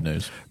Arkansas. That's good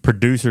news.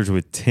 Producers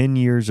with 10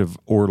 years of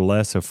or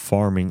less of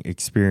farming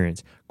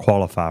experience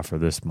qualify for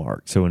this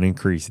mark, so an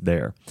increase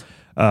there.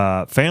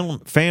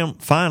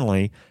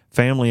 Finally,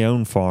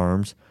 family-owned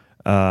farms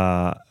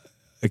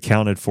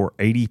accounted for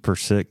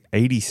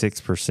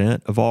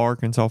 86% of all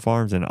Arkansas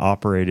farms and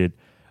operated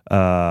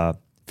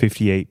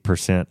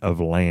 58% of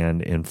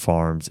land in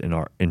farms in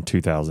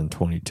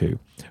 2022,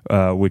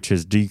 which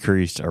has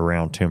decreased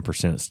around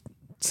 10%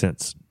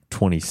 since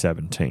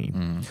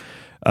 2017.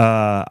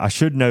 I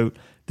should note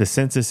the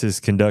census is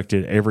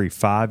conducted every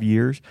 5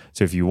 years.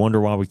 So if you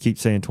wonder why we keep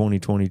saying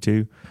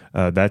 2022,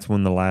 that's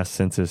when the last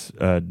census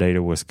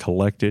data was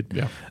collected.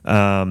 Yeah.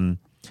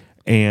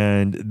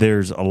 And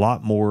there's a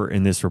lot more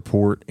in this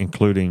report,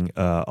 including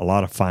a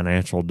lot of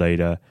financial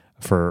data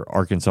for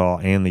Arkansas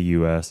and the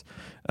U.S.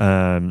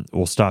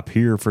 We'll stop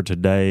here for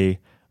today,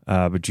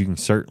 but you can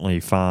certainly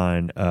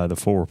find the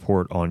full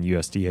report on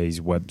USDA's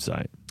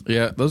website.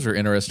 Yeah, those are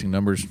interesting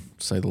numbers, to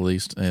say the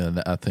least.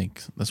 And I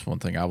think that's one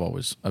thing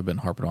I've been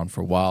harping on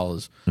for a while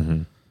is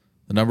the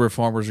number of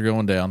farmers are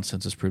going down.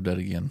 Census proved that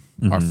again.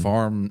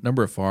 Our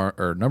number of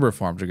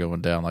farms are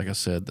going down. Like I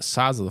said, the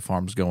size of the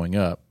farms going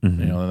up.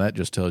 And that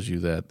just tells you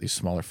that these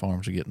smaller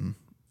farms are getting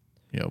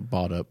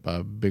bought up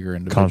by bigger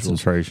individuals.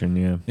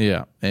 Concentration,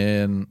 yeah.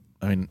 And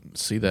I mean,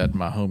 see that in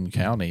my home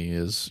county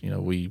is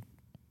the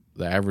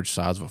average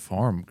size of a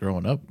farm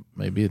growing up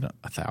maybe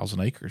 1,000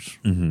 acres.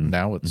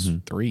 Now it's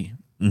 3.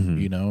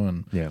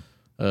 And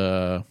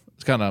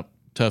it's kind of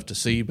tough to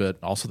see, but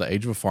also the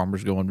age of a farmer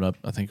is going up.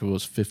 I think it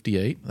was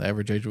 58, the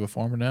average age of a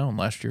farmer now, and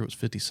last year it was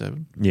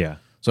 57. Yeah.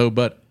 So,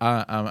 but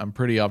I'm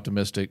pretty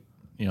optimistic,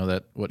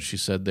 that what she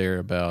said there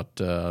about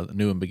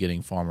new and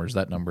beginning farmers,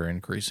 that number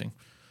increasing.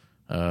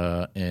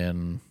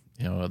 And,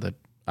 that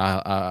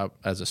I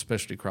as a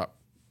specialty crop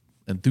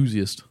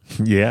enthusiast,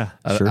 yeah,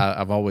 sure.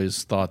 I've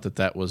always thought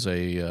that was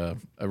a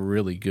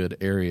really good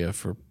area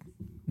for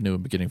new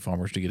and beginning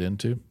farmers to get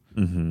into.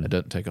 Mm-hmm. It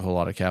doesn't take a whole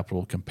lot of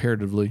capital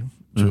comparatively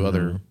to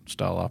other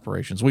style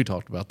operations. We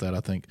talked about that, I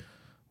think,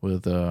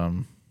 with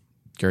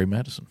Gary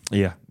Madison.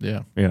 Yeah.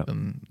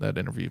 In that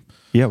interview.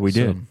 Yeah, we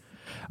did.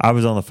 I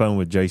was on the phone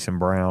with Jason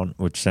Brown,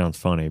 which sounds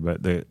funny,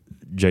 but the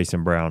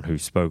Jason Brown who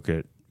spoke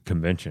at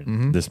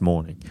convention this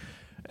morning,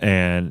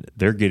 and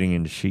they're getting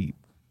into sheep.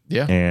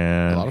 Yeah,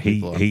 and a lot of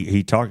people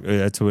he talked.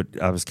 That's what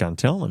I was kind of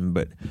telling him.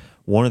 But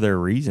one of their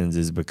reasons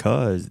is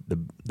because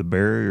the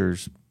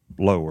barriers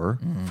lower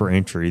for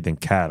entry than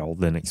cattle,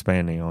 than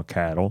expanding on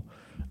cattle.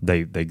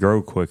 They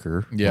grow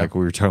quicker, like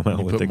we were talking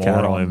about with the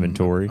cattle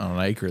inventory on an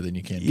acre than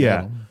you can. Yeah,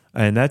 cattle.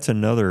 And that's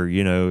another.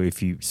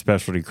 If you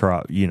specialty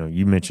crop,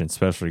 you mentioned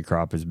specialty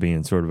crop as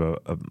being sort of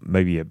a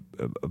maybe a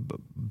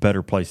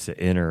better place to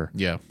enter.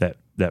 Yeah.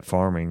 that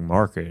farming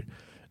market.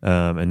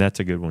 And that's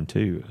a good one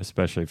too,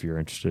 especially if you're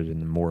interested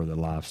in more of the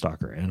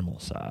livestock or animal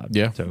side.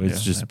 Yeah. So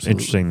it's just absolutely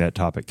interesting that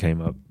topic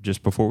came up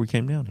just before we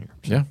came down here.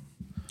 So. Yeah.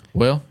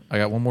 Well, I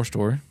got one more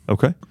story.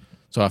 Okay.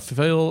 So I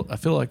feel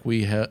like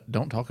we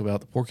don't talk about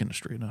the pork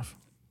industry enough.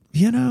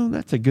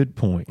 That's a good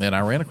point. And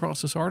I ran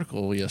across this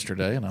article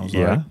yesterday, and I was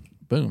like,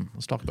 boom,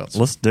 let's talk about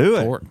Let's do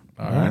it. pork.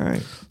 All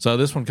right. So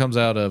this one comes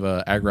out of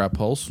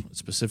AgriPulse,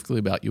 specifically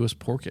about U.S.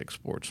 pork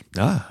exports.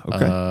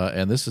 Okay.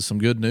 And this is some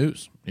good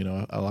news.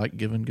 I like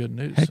giving good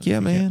news. Heck yeah,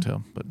 man. Can't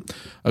tell. But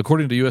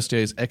according to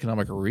USDA's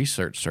Economic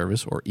Research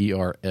Service, or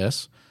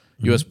ERS,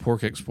 U.S.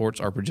 pork exports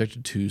are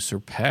projected to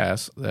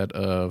surpass that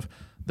of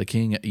the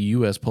king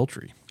U.S.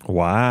 poultry.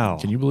 Wow.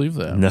 Can you believe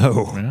that?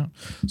 No. Yeah.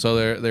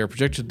 So they're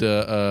projected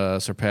to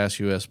surpass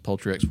U.S.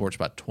 poultry exports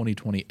by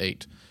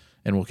 2028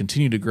 and will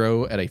continue to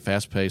grow at a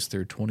fast pace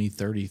through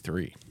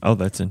 2033. Oh,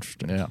 that's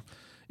interesting. Yeah.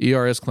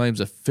 ERS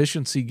claims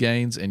efficiency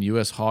gains in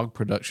U.S. hog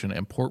production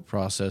and pork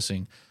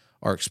processing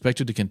are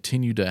expected to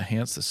continue to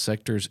enhance the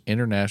sector's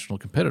international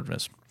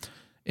competitiveness.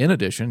 In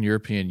addition,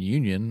 European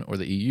Union, or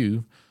the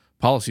EU,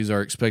 policies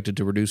are expected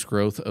to reduce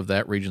growth of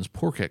that region's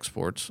pork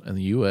exports, and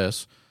the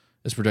U.S.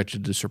 is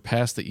projected to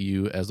surpass the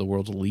EU as the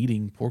world's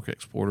leading pork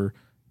exporter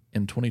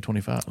in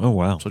 2025. Oh,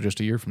 wow. So just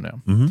a year from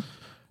now.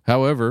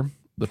 However,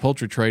 the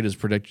poultry trade is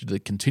predicted to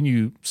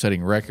continue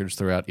setting records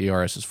throughout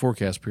ERS's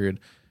forecast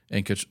period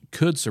and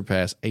could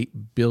surpass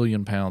 8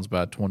 billion pounds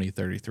by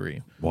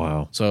 2033.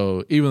 Wow.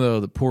 So even though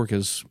the pork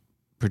is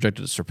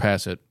projected to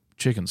surpass it,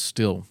 chicken's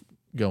still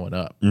going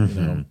up.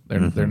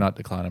 They're not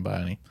declining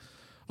by any.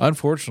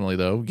 Unfortunately,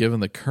 though, given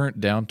the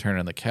current downturn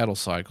in the cattle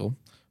cycle,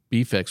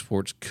 beef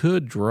exports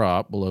could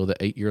drop below the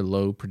 8-year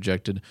low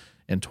projected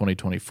in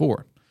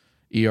 2024.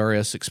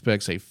 ERS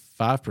expects a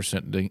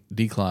 5%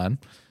 decline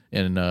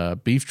in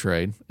beef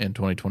trade in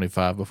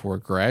 2025 before a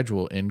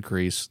gradual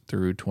increase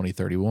through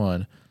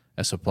 2031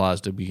 as supplies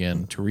to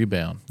begin to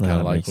rebound. Kind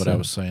of like what I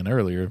was saying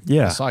earlier,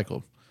 the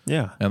cycle.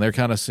 Yeah. And they're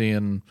kind of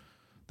seeing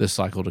this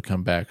cycle to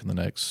come back in the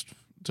next,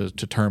 to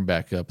turn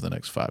back up in the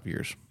next 5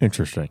 years.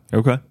 Interesting.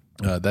 Okay.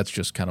 That's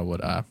just kind of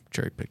what I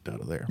cherry picked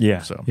out of there.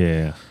 Yeah. So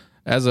yeah.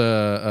 As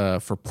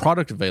for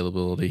product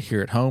availability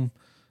here at home,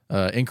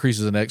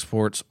 increases in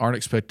exports aren't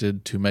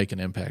expected to make an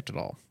impact at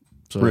all.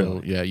 So,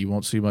 really? You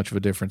won't see much of a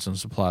difference in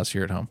supplies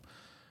here at home.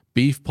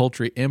 Beef,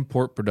 poultry,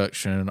 import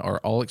production are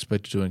all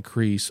expected to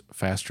increase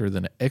faster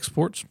than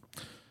exports.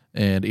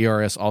 And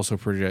ERS also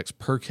projects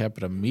per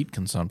capita meat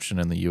consumption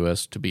in the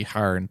U.S. to be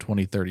higher in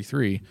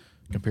 2033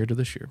 compared to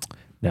this year.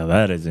 Now,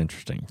 that is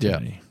interesting to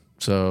me.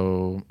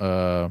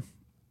 So,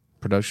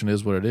 production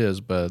is what it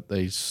is, but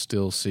they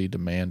still see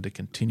demand to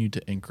continue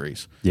to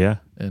increase. Yeah.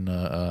 In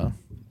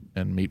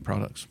meat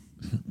products.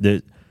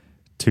 The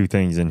two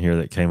things in here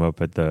that came up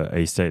at the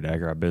A-State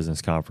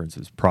Agribusiness Conference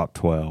is Prop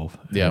 12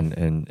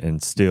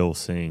 and still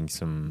seeing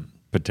some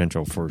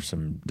potential for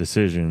some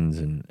decisions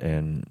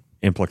and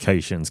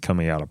implications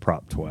coming out of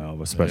Prop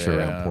 12, especially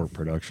around pork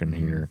production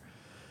here.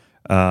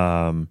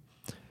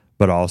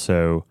 But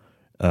also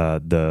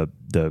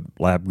the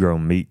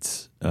lab-grown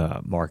meats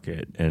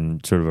market,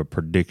 and sort of a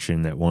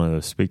prediction that one of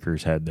the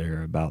speakers had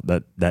there about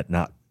that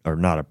not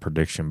a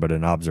prediction, but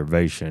an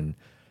observation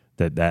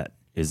that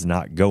is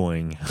not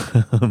going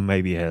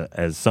maybe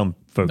as some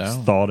folks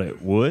thought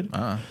it would.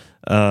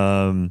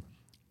 And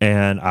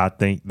I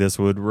think this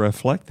would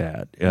reflect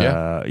that.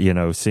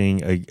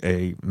 Seeing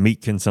a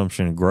meat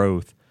consumption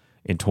growth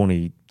in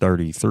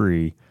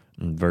 2033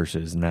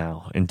 versus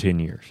now in 10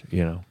 years,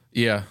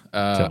 Yeah.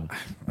 I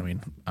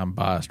mean, I'm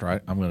biased,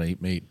 right? I'm going to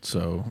eat meat.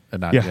 So,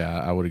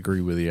 I would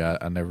agree with you.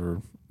 I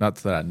never, not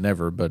that I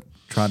never, but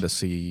trying to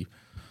see,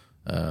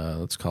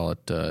 let's call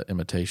it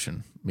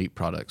imitation meat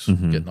products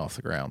getting off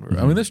the ground.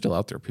 I mean, they're still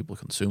out there. People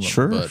consume them.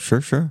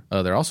 Sure.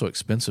 They're also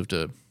expensive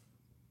to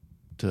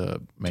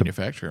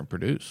manufacture and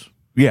produce.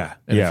 Yeah,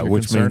 And yeah, if you're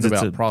which concerned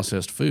means about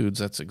processed foods,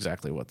 that's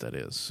exactly what that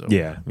is. So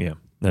yeah.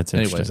 That's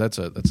interesting.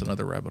 anyways, that's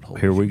another rabbit hole.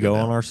 Here we go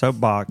down. on our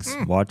soapbox.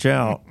 Watch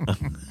out.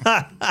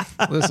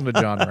 Listen to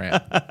John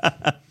rant.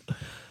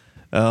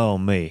 Oh,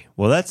 me.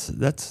 Well, that's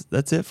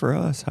it for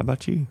us. How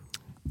about you?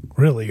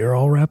 Really, you're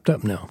all wrapped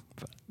up now.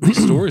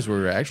 These stories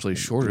were actually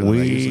shorter than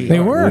they usually They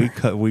are.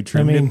 were. We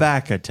trimmed it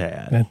back a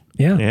tad.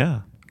 Yeah.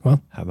 Yeah.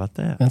 Well, How about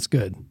that? that's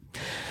good.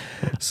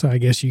 So I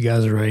guess you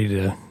guys are ready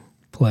to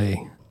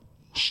play.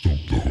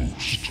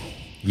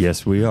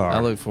 Yes, we are. I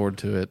look forward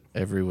to it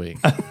every week.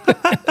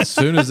 As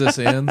soon as this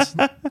ends,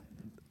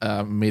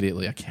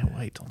 immediately, I can't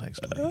wait till next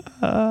week.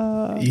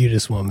 You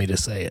just want me to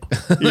say it.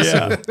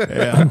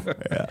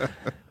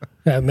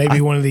 Yeah.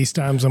 Maybe one of these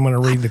times I'm going to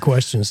read the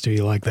questions to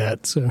you like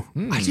that. So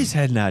I just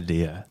had an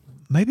idea.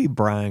 Maybe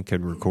Brian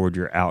could record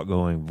your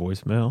outgoing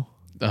voicemail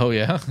Oh,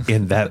 yeah?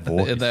 in that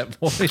voice. In that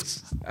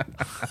voice.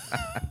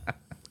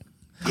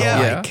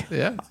 Yeah.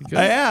 Yeah. Good.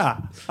 Yeah.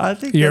 I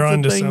think you're that's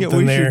onto the thing that something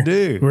we there. should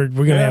do. We're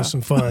going to have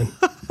some fun.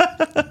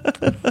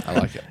 I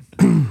like it.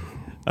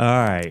 All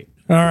right.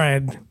 All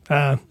right.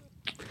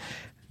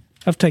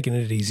 I've taken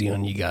it easy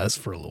on you guys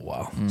for a little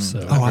while.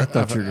 So I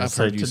thought you were going I've to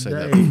say heard you say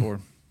that today. before.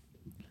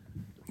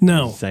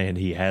 no, Saying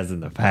he has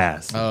in the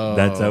past. Oh.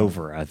 That's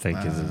over, I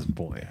think, is his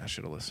point. I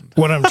should have listened.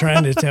 what I'm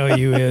trying to tell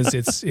you is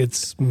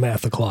it's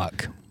math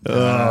o'clock.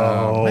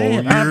 Oh,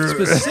 Man, I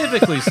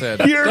specifically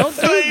said, your don't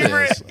do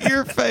favorite. this.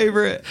 Your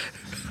favorite.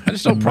 I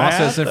just don't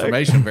process Math.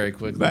 information very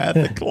quickly. Math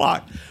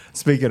o'clock.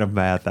 Speaking of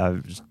math,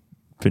 I've just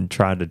been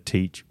trying to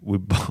teach.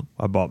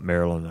 I bought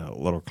Marilyn a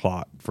little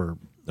clock for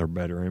her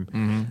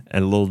bedroom,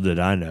 and little did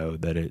I know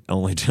that it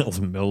only tells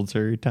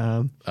military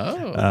time.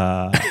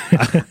 Oh.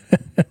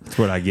 That's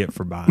what I get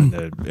for buying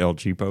the El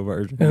Cheapo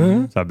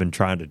version. So I've been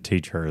trying to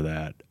teach her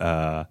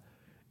that.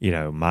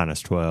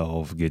 Minus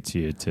 12 gets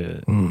you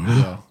to.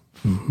 Yeah.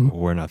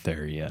 We're not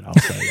there yet. I'll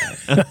say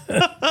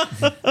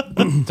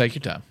that. Take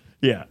your time.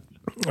 Yeah.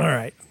 All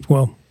right.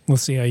 Well,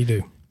 let's see how you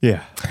do.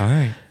 Yeah. All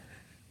right.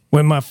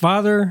 When my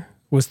father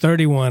was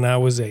 31, I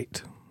was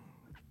 8.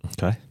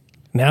 Okay.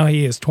 Now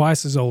he is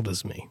twice as old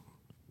as me.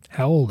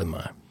 How old am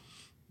I?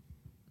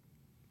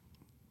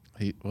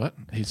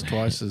 He's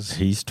twice as...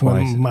 He's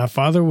twice. When my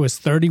father was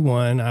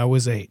 31, I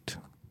was 8.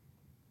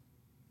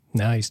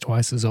 Now he's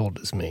twice as old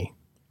as me.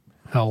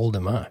 How old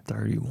am I?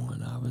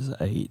 31. I was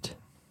 8.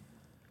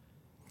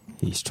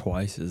 He's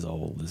twice as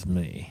old as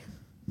me.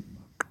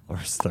 Or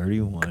it's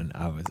 31.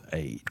 I was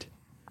 8.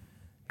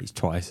 He's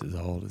twice as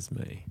old as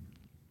me.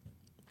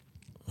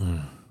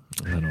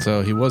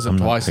 So he wasn't I'm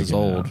not twice as picking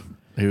it old. up.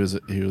 He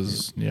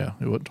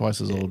wasn't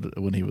twice as old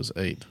when he was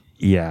 8.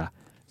 Yeah.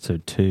 So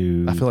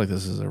 2. I feel like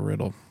this is a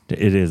riddle.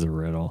 It is a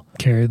riddle.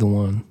 Carry the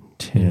one.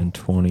 10,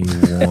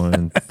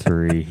 21,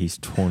 3. He's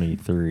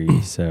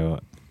 23. So,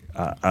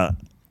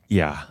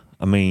 yeah.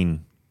 I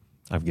mean,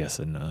 I'm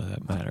guessing none of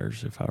that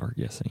matters if I were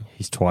guessing.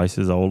 He's twice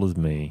as old as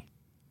me.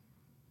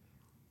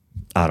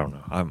 I don't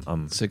know.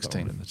 I'm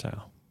 16 in the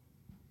towel.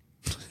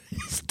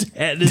 His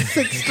dad is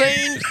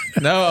 16.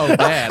 No,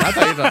 Dad. I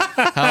thought you were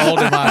how old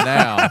am I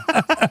now?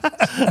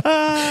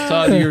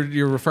 So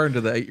you're referring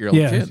to the 8-year-old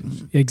Yeah,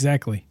 kid.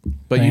 exactly.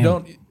 But I you am.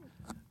 don't...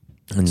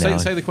 And now-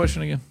 Say the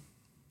question again.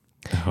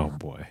 Oh,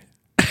 boy.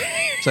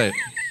 Say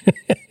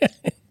it.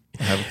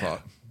 I have a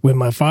thought. When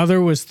my father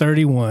was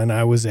 31,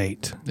 I was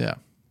 8. Yeah.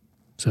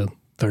 So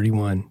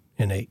 31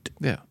 and 8.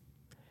 Yeah.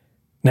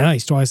 Now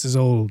he's twice as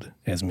old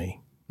as me.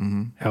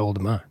 Mm-hmm. How old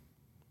am I?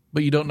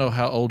 But you don't know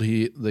how old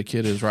the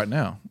kid is right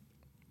now.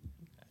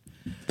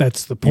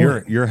 That's the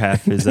point. You're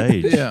half his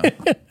age. Yeah.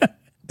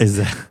 Is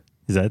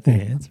that the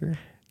answer?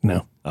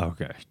 No.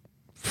 Okay.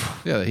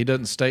 Yeah, he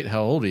doesn't state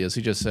how old he is.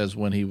 He just says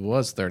when he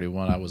was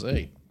 31, I was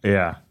 8.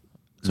 Yeah.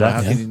 So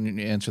how can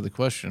you answer the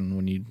question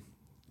when you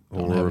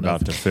don't We're have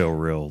about enough to feel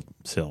real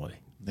silly.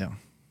 Yeah.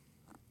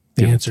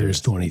 The answer is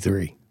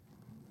 23.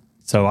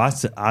 So I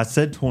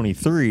said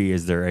 23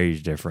 is their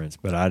age difference,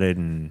 but I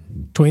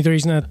didn't. 23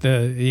 is not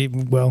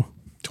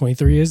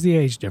 23 is the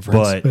age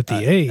difference, but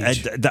the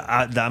age.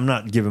 I'm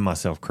not giving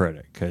myself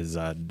credit because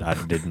I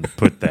didn't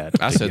put that.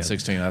 I together. said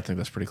 16. I think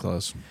that's pretty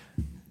close.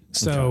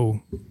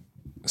 So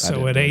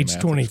didn't at do age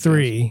math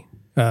 23,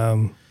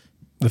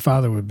 the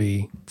father would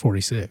be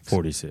 46.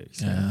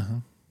 46. Yeah.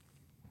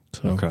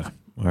 So Okay.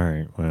 All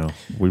right. Well,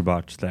 we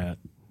botched that.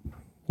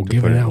 well,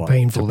 given put it how light-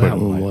 painful to put that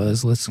it one light.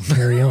 was, let's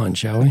carry on,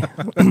 shall we?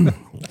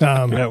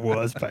 That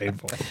was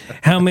painful.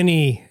 How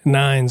many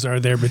 9s are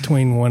there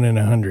between 1 and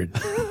 100?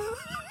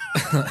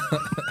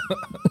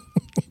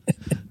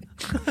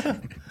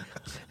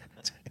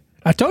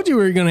 I told you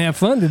we were going to have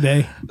fun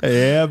today.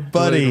 Yeah,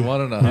 buddy. Between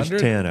 1 and 100?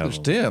 There's 10 of There's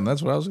them. 10.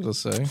 That's what I was going to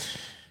say.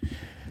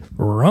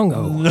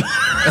 Wrongo.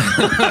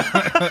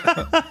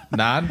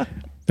 9?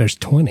 There's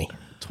 20.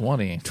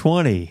 20.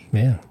 20.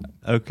 Yeah.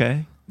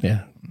 Okay.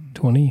 Yeah.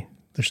 20.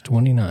 There's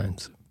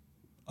 29s.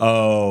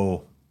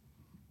 Oh,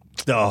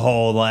 the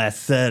whole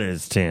last set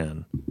is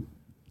 10.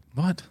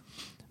 What?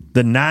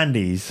 The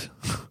 90s.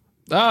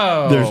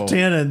 Oh. There's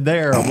 10 in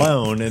there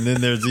alone, and then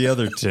there's the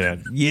other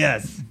 10.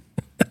 Yes.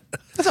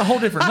 That's a whole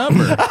different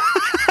number.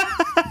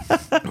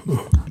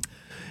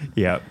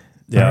 Yep.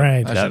 All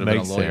right. That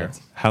makes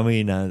sense. How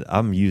many?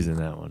 I'm using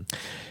that one.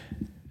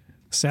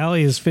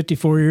 Sally is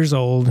 54 years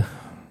old.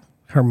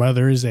 Her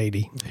mother is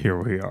 80. Here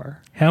we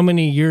are. How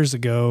many years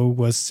ago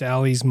was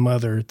Sally's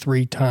mother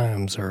 3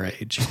 times her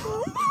age?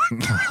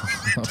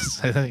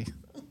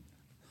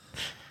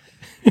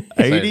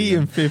 80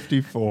 and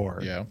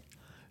 54. Yeah.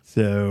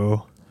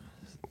 So,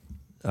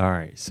 all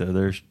right. So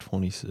there's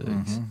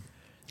 26.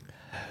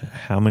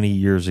 How many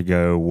years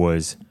ago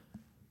was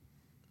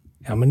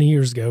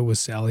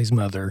Sally's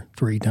mother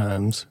 3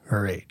 times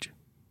her age?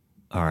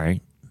 All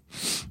right.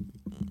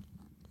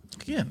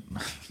 Again.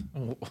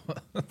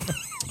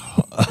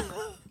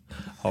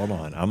 Hold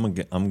on.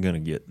 I'm gonna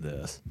get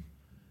this.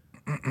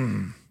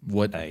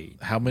 What?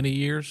 How many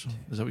years?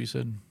 Is that what you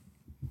said?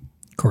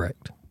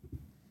 Correct.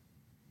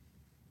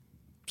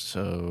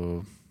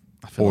 So,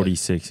 I feel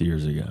 46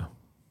 years ago.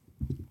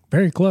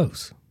 Very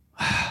close.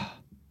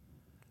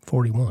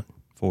 41.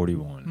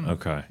 41.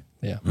 Okay.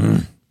 Yeah.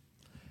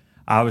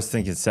 I was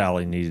thinking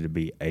Sally needed to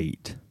be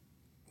 8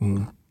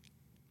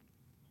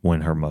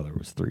 when her mother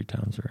was 3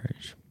 times her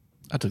age.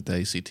 I took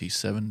the ACT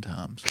 7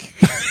 times.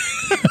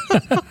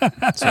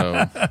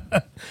 So,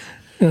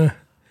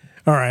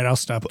 all right, I'll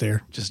stop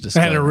there. just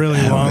I had a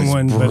really long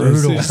one,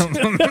 brutal. but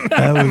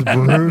That was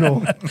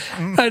brutal.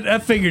 I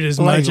figured as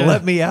Like, much.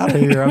 let me out of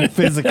here. I'm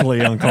physically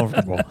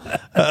uncomfortable.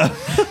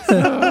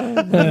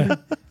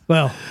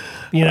 Well,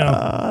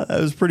 that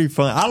was pretty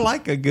fun. I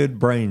like a good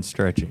brain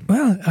stretching.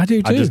 well, I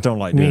do too. I just don't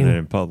like doing it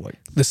in public.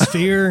 The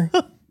sphere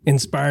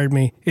inspired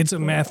me. It's a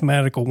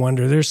mathematical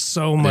wonder. There's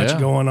so much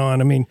going on.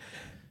 I mean,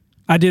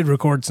 I did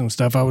record some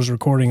stuff. I was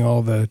recording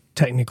all the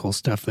technical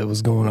stuff that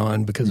was going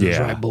on because it was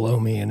right below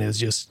me, and it was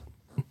just,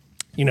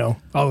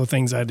 all the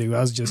things I do.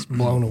 I was just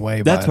blown away by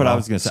it. That's what I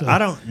was going to say. I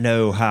don't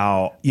know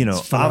how,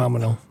 it's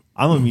phenomenal.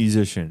 I'm a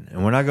musician,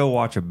 and when I go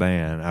watch a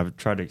band, I've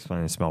tried to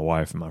explain this to my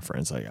wife and my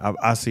friends. Like,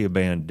 I see a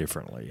band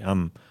differently.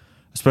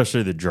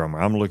 Especially the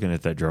drummer. I'm looking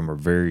at that drummer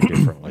very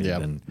differently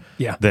than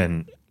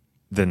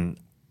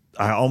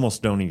I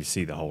almost don't even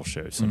see the whole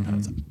show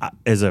sometimes.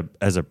 As a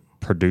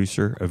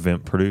producer,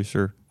 event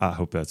producer, I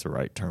hope that's the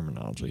right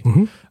terminology.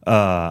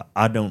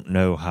 I don't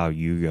know how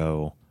you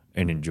go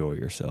and enjoy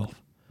yourself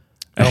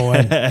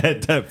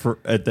at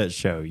that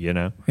show.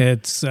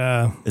 It's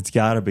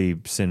got to be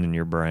sending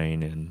your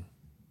brain in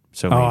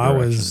so many directions.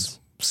 I was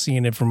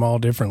seeing it from all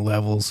different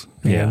levels,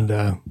 and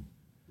it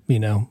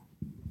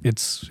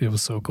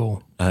was so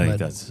cool. I think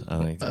that's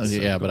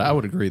yeah, but I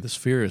would agree. The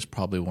Sphere is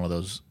probably one of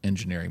those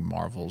engineering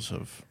marvels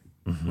of,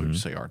 would you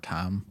say, our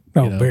time.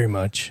 Oh, very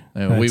much.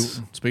 And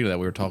speaking of that,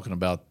 we were talking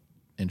about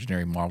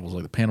engineering marvels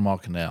like the Panama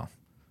Canal.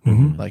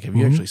 Like, have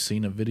you actually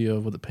seen a video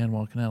of what the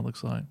Panama Canal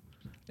looks like?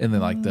 And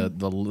then, like,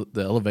 the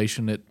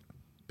elevation it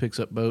picks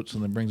up boats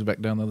and then brings it back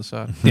down the other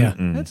side. Yeah.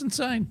 That's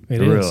insane.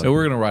 It is. So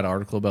we're going to write an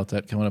article about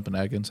that coming up in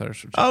Ag Insider.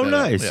 So Oh,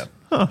 nice. Yeah.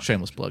 Huh.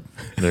 Shameless plug.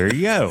 There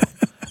you go.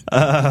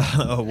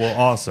 Well,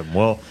 awesome.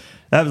 Well,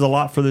 that was a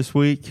lot for this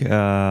week.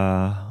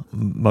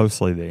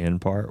 Mostly the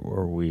end part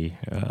where we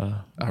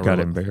got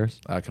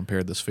embarrassed. I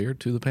compared the Sphere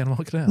to the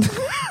Panama Canal.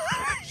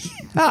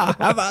 How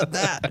about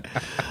that?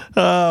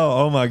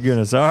 Oh my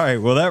goodness. All right.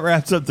 Well, that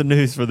wraps up the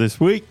news for this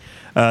week.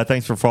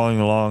 Thanks for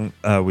following along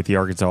with the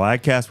Arkansas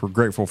AgCast. We're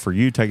grateful for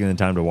you taking the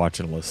time to watch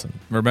and listen.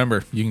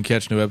 Remember, you can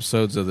catch new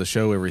episodes of the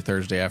show every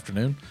Thursday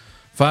afternoon.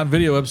 Find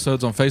video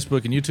episodes on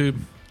Facebook and YouTube.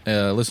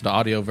 Listen to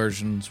audio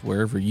versions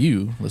wherever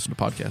you listen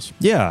to podcasts.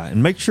 Yeah,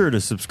 and make sure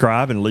to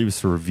subscribe and leave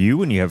us a review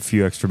when you have a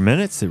few extra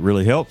minutes. It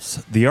really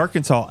helps. The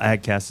Arkansas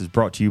AgCast is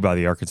brought to you by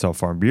the Arkansas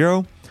Farm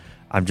Bureau.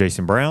 I'm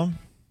Jason Brown.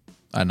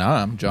 And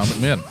I'm John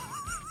McMinn.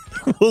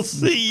 We'll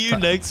see you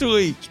next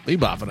week. Be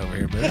bopping over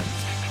here, man.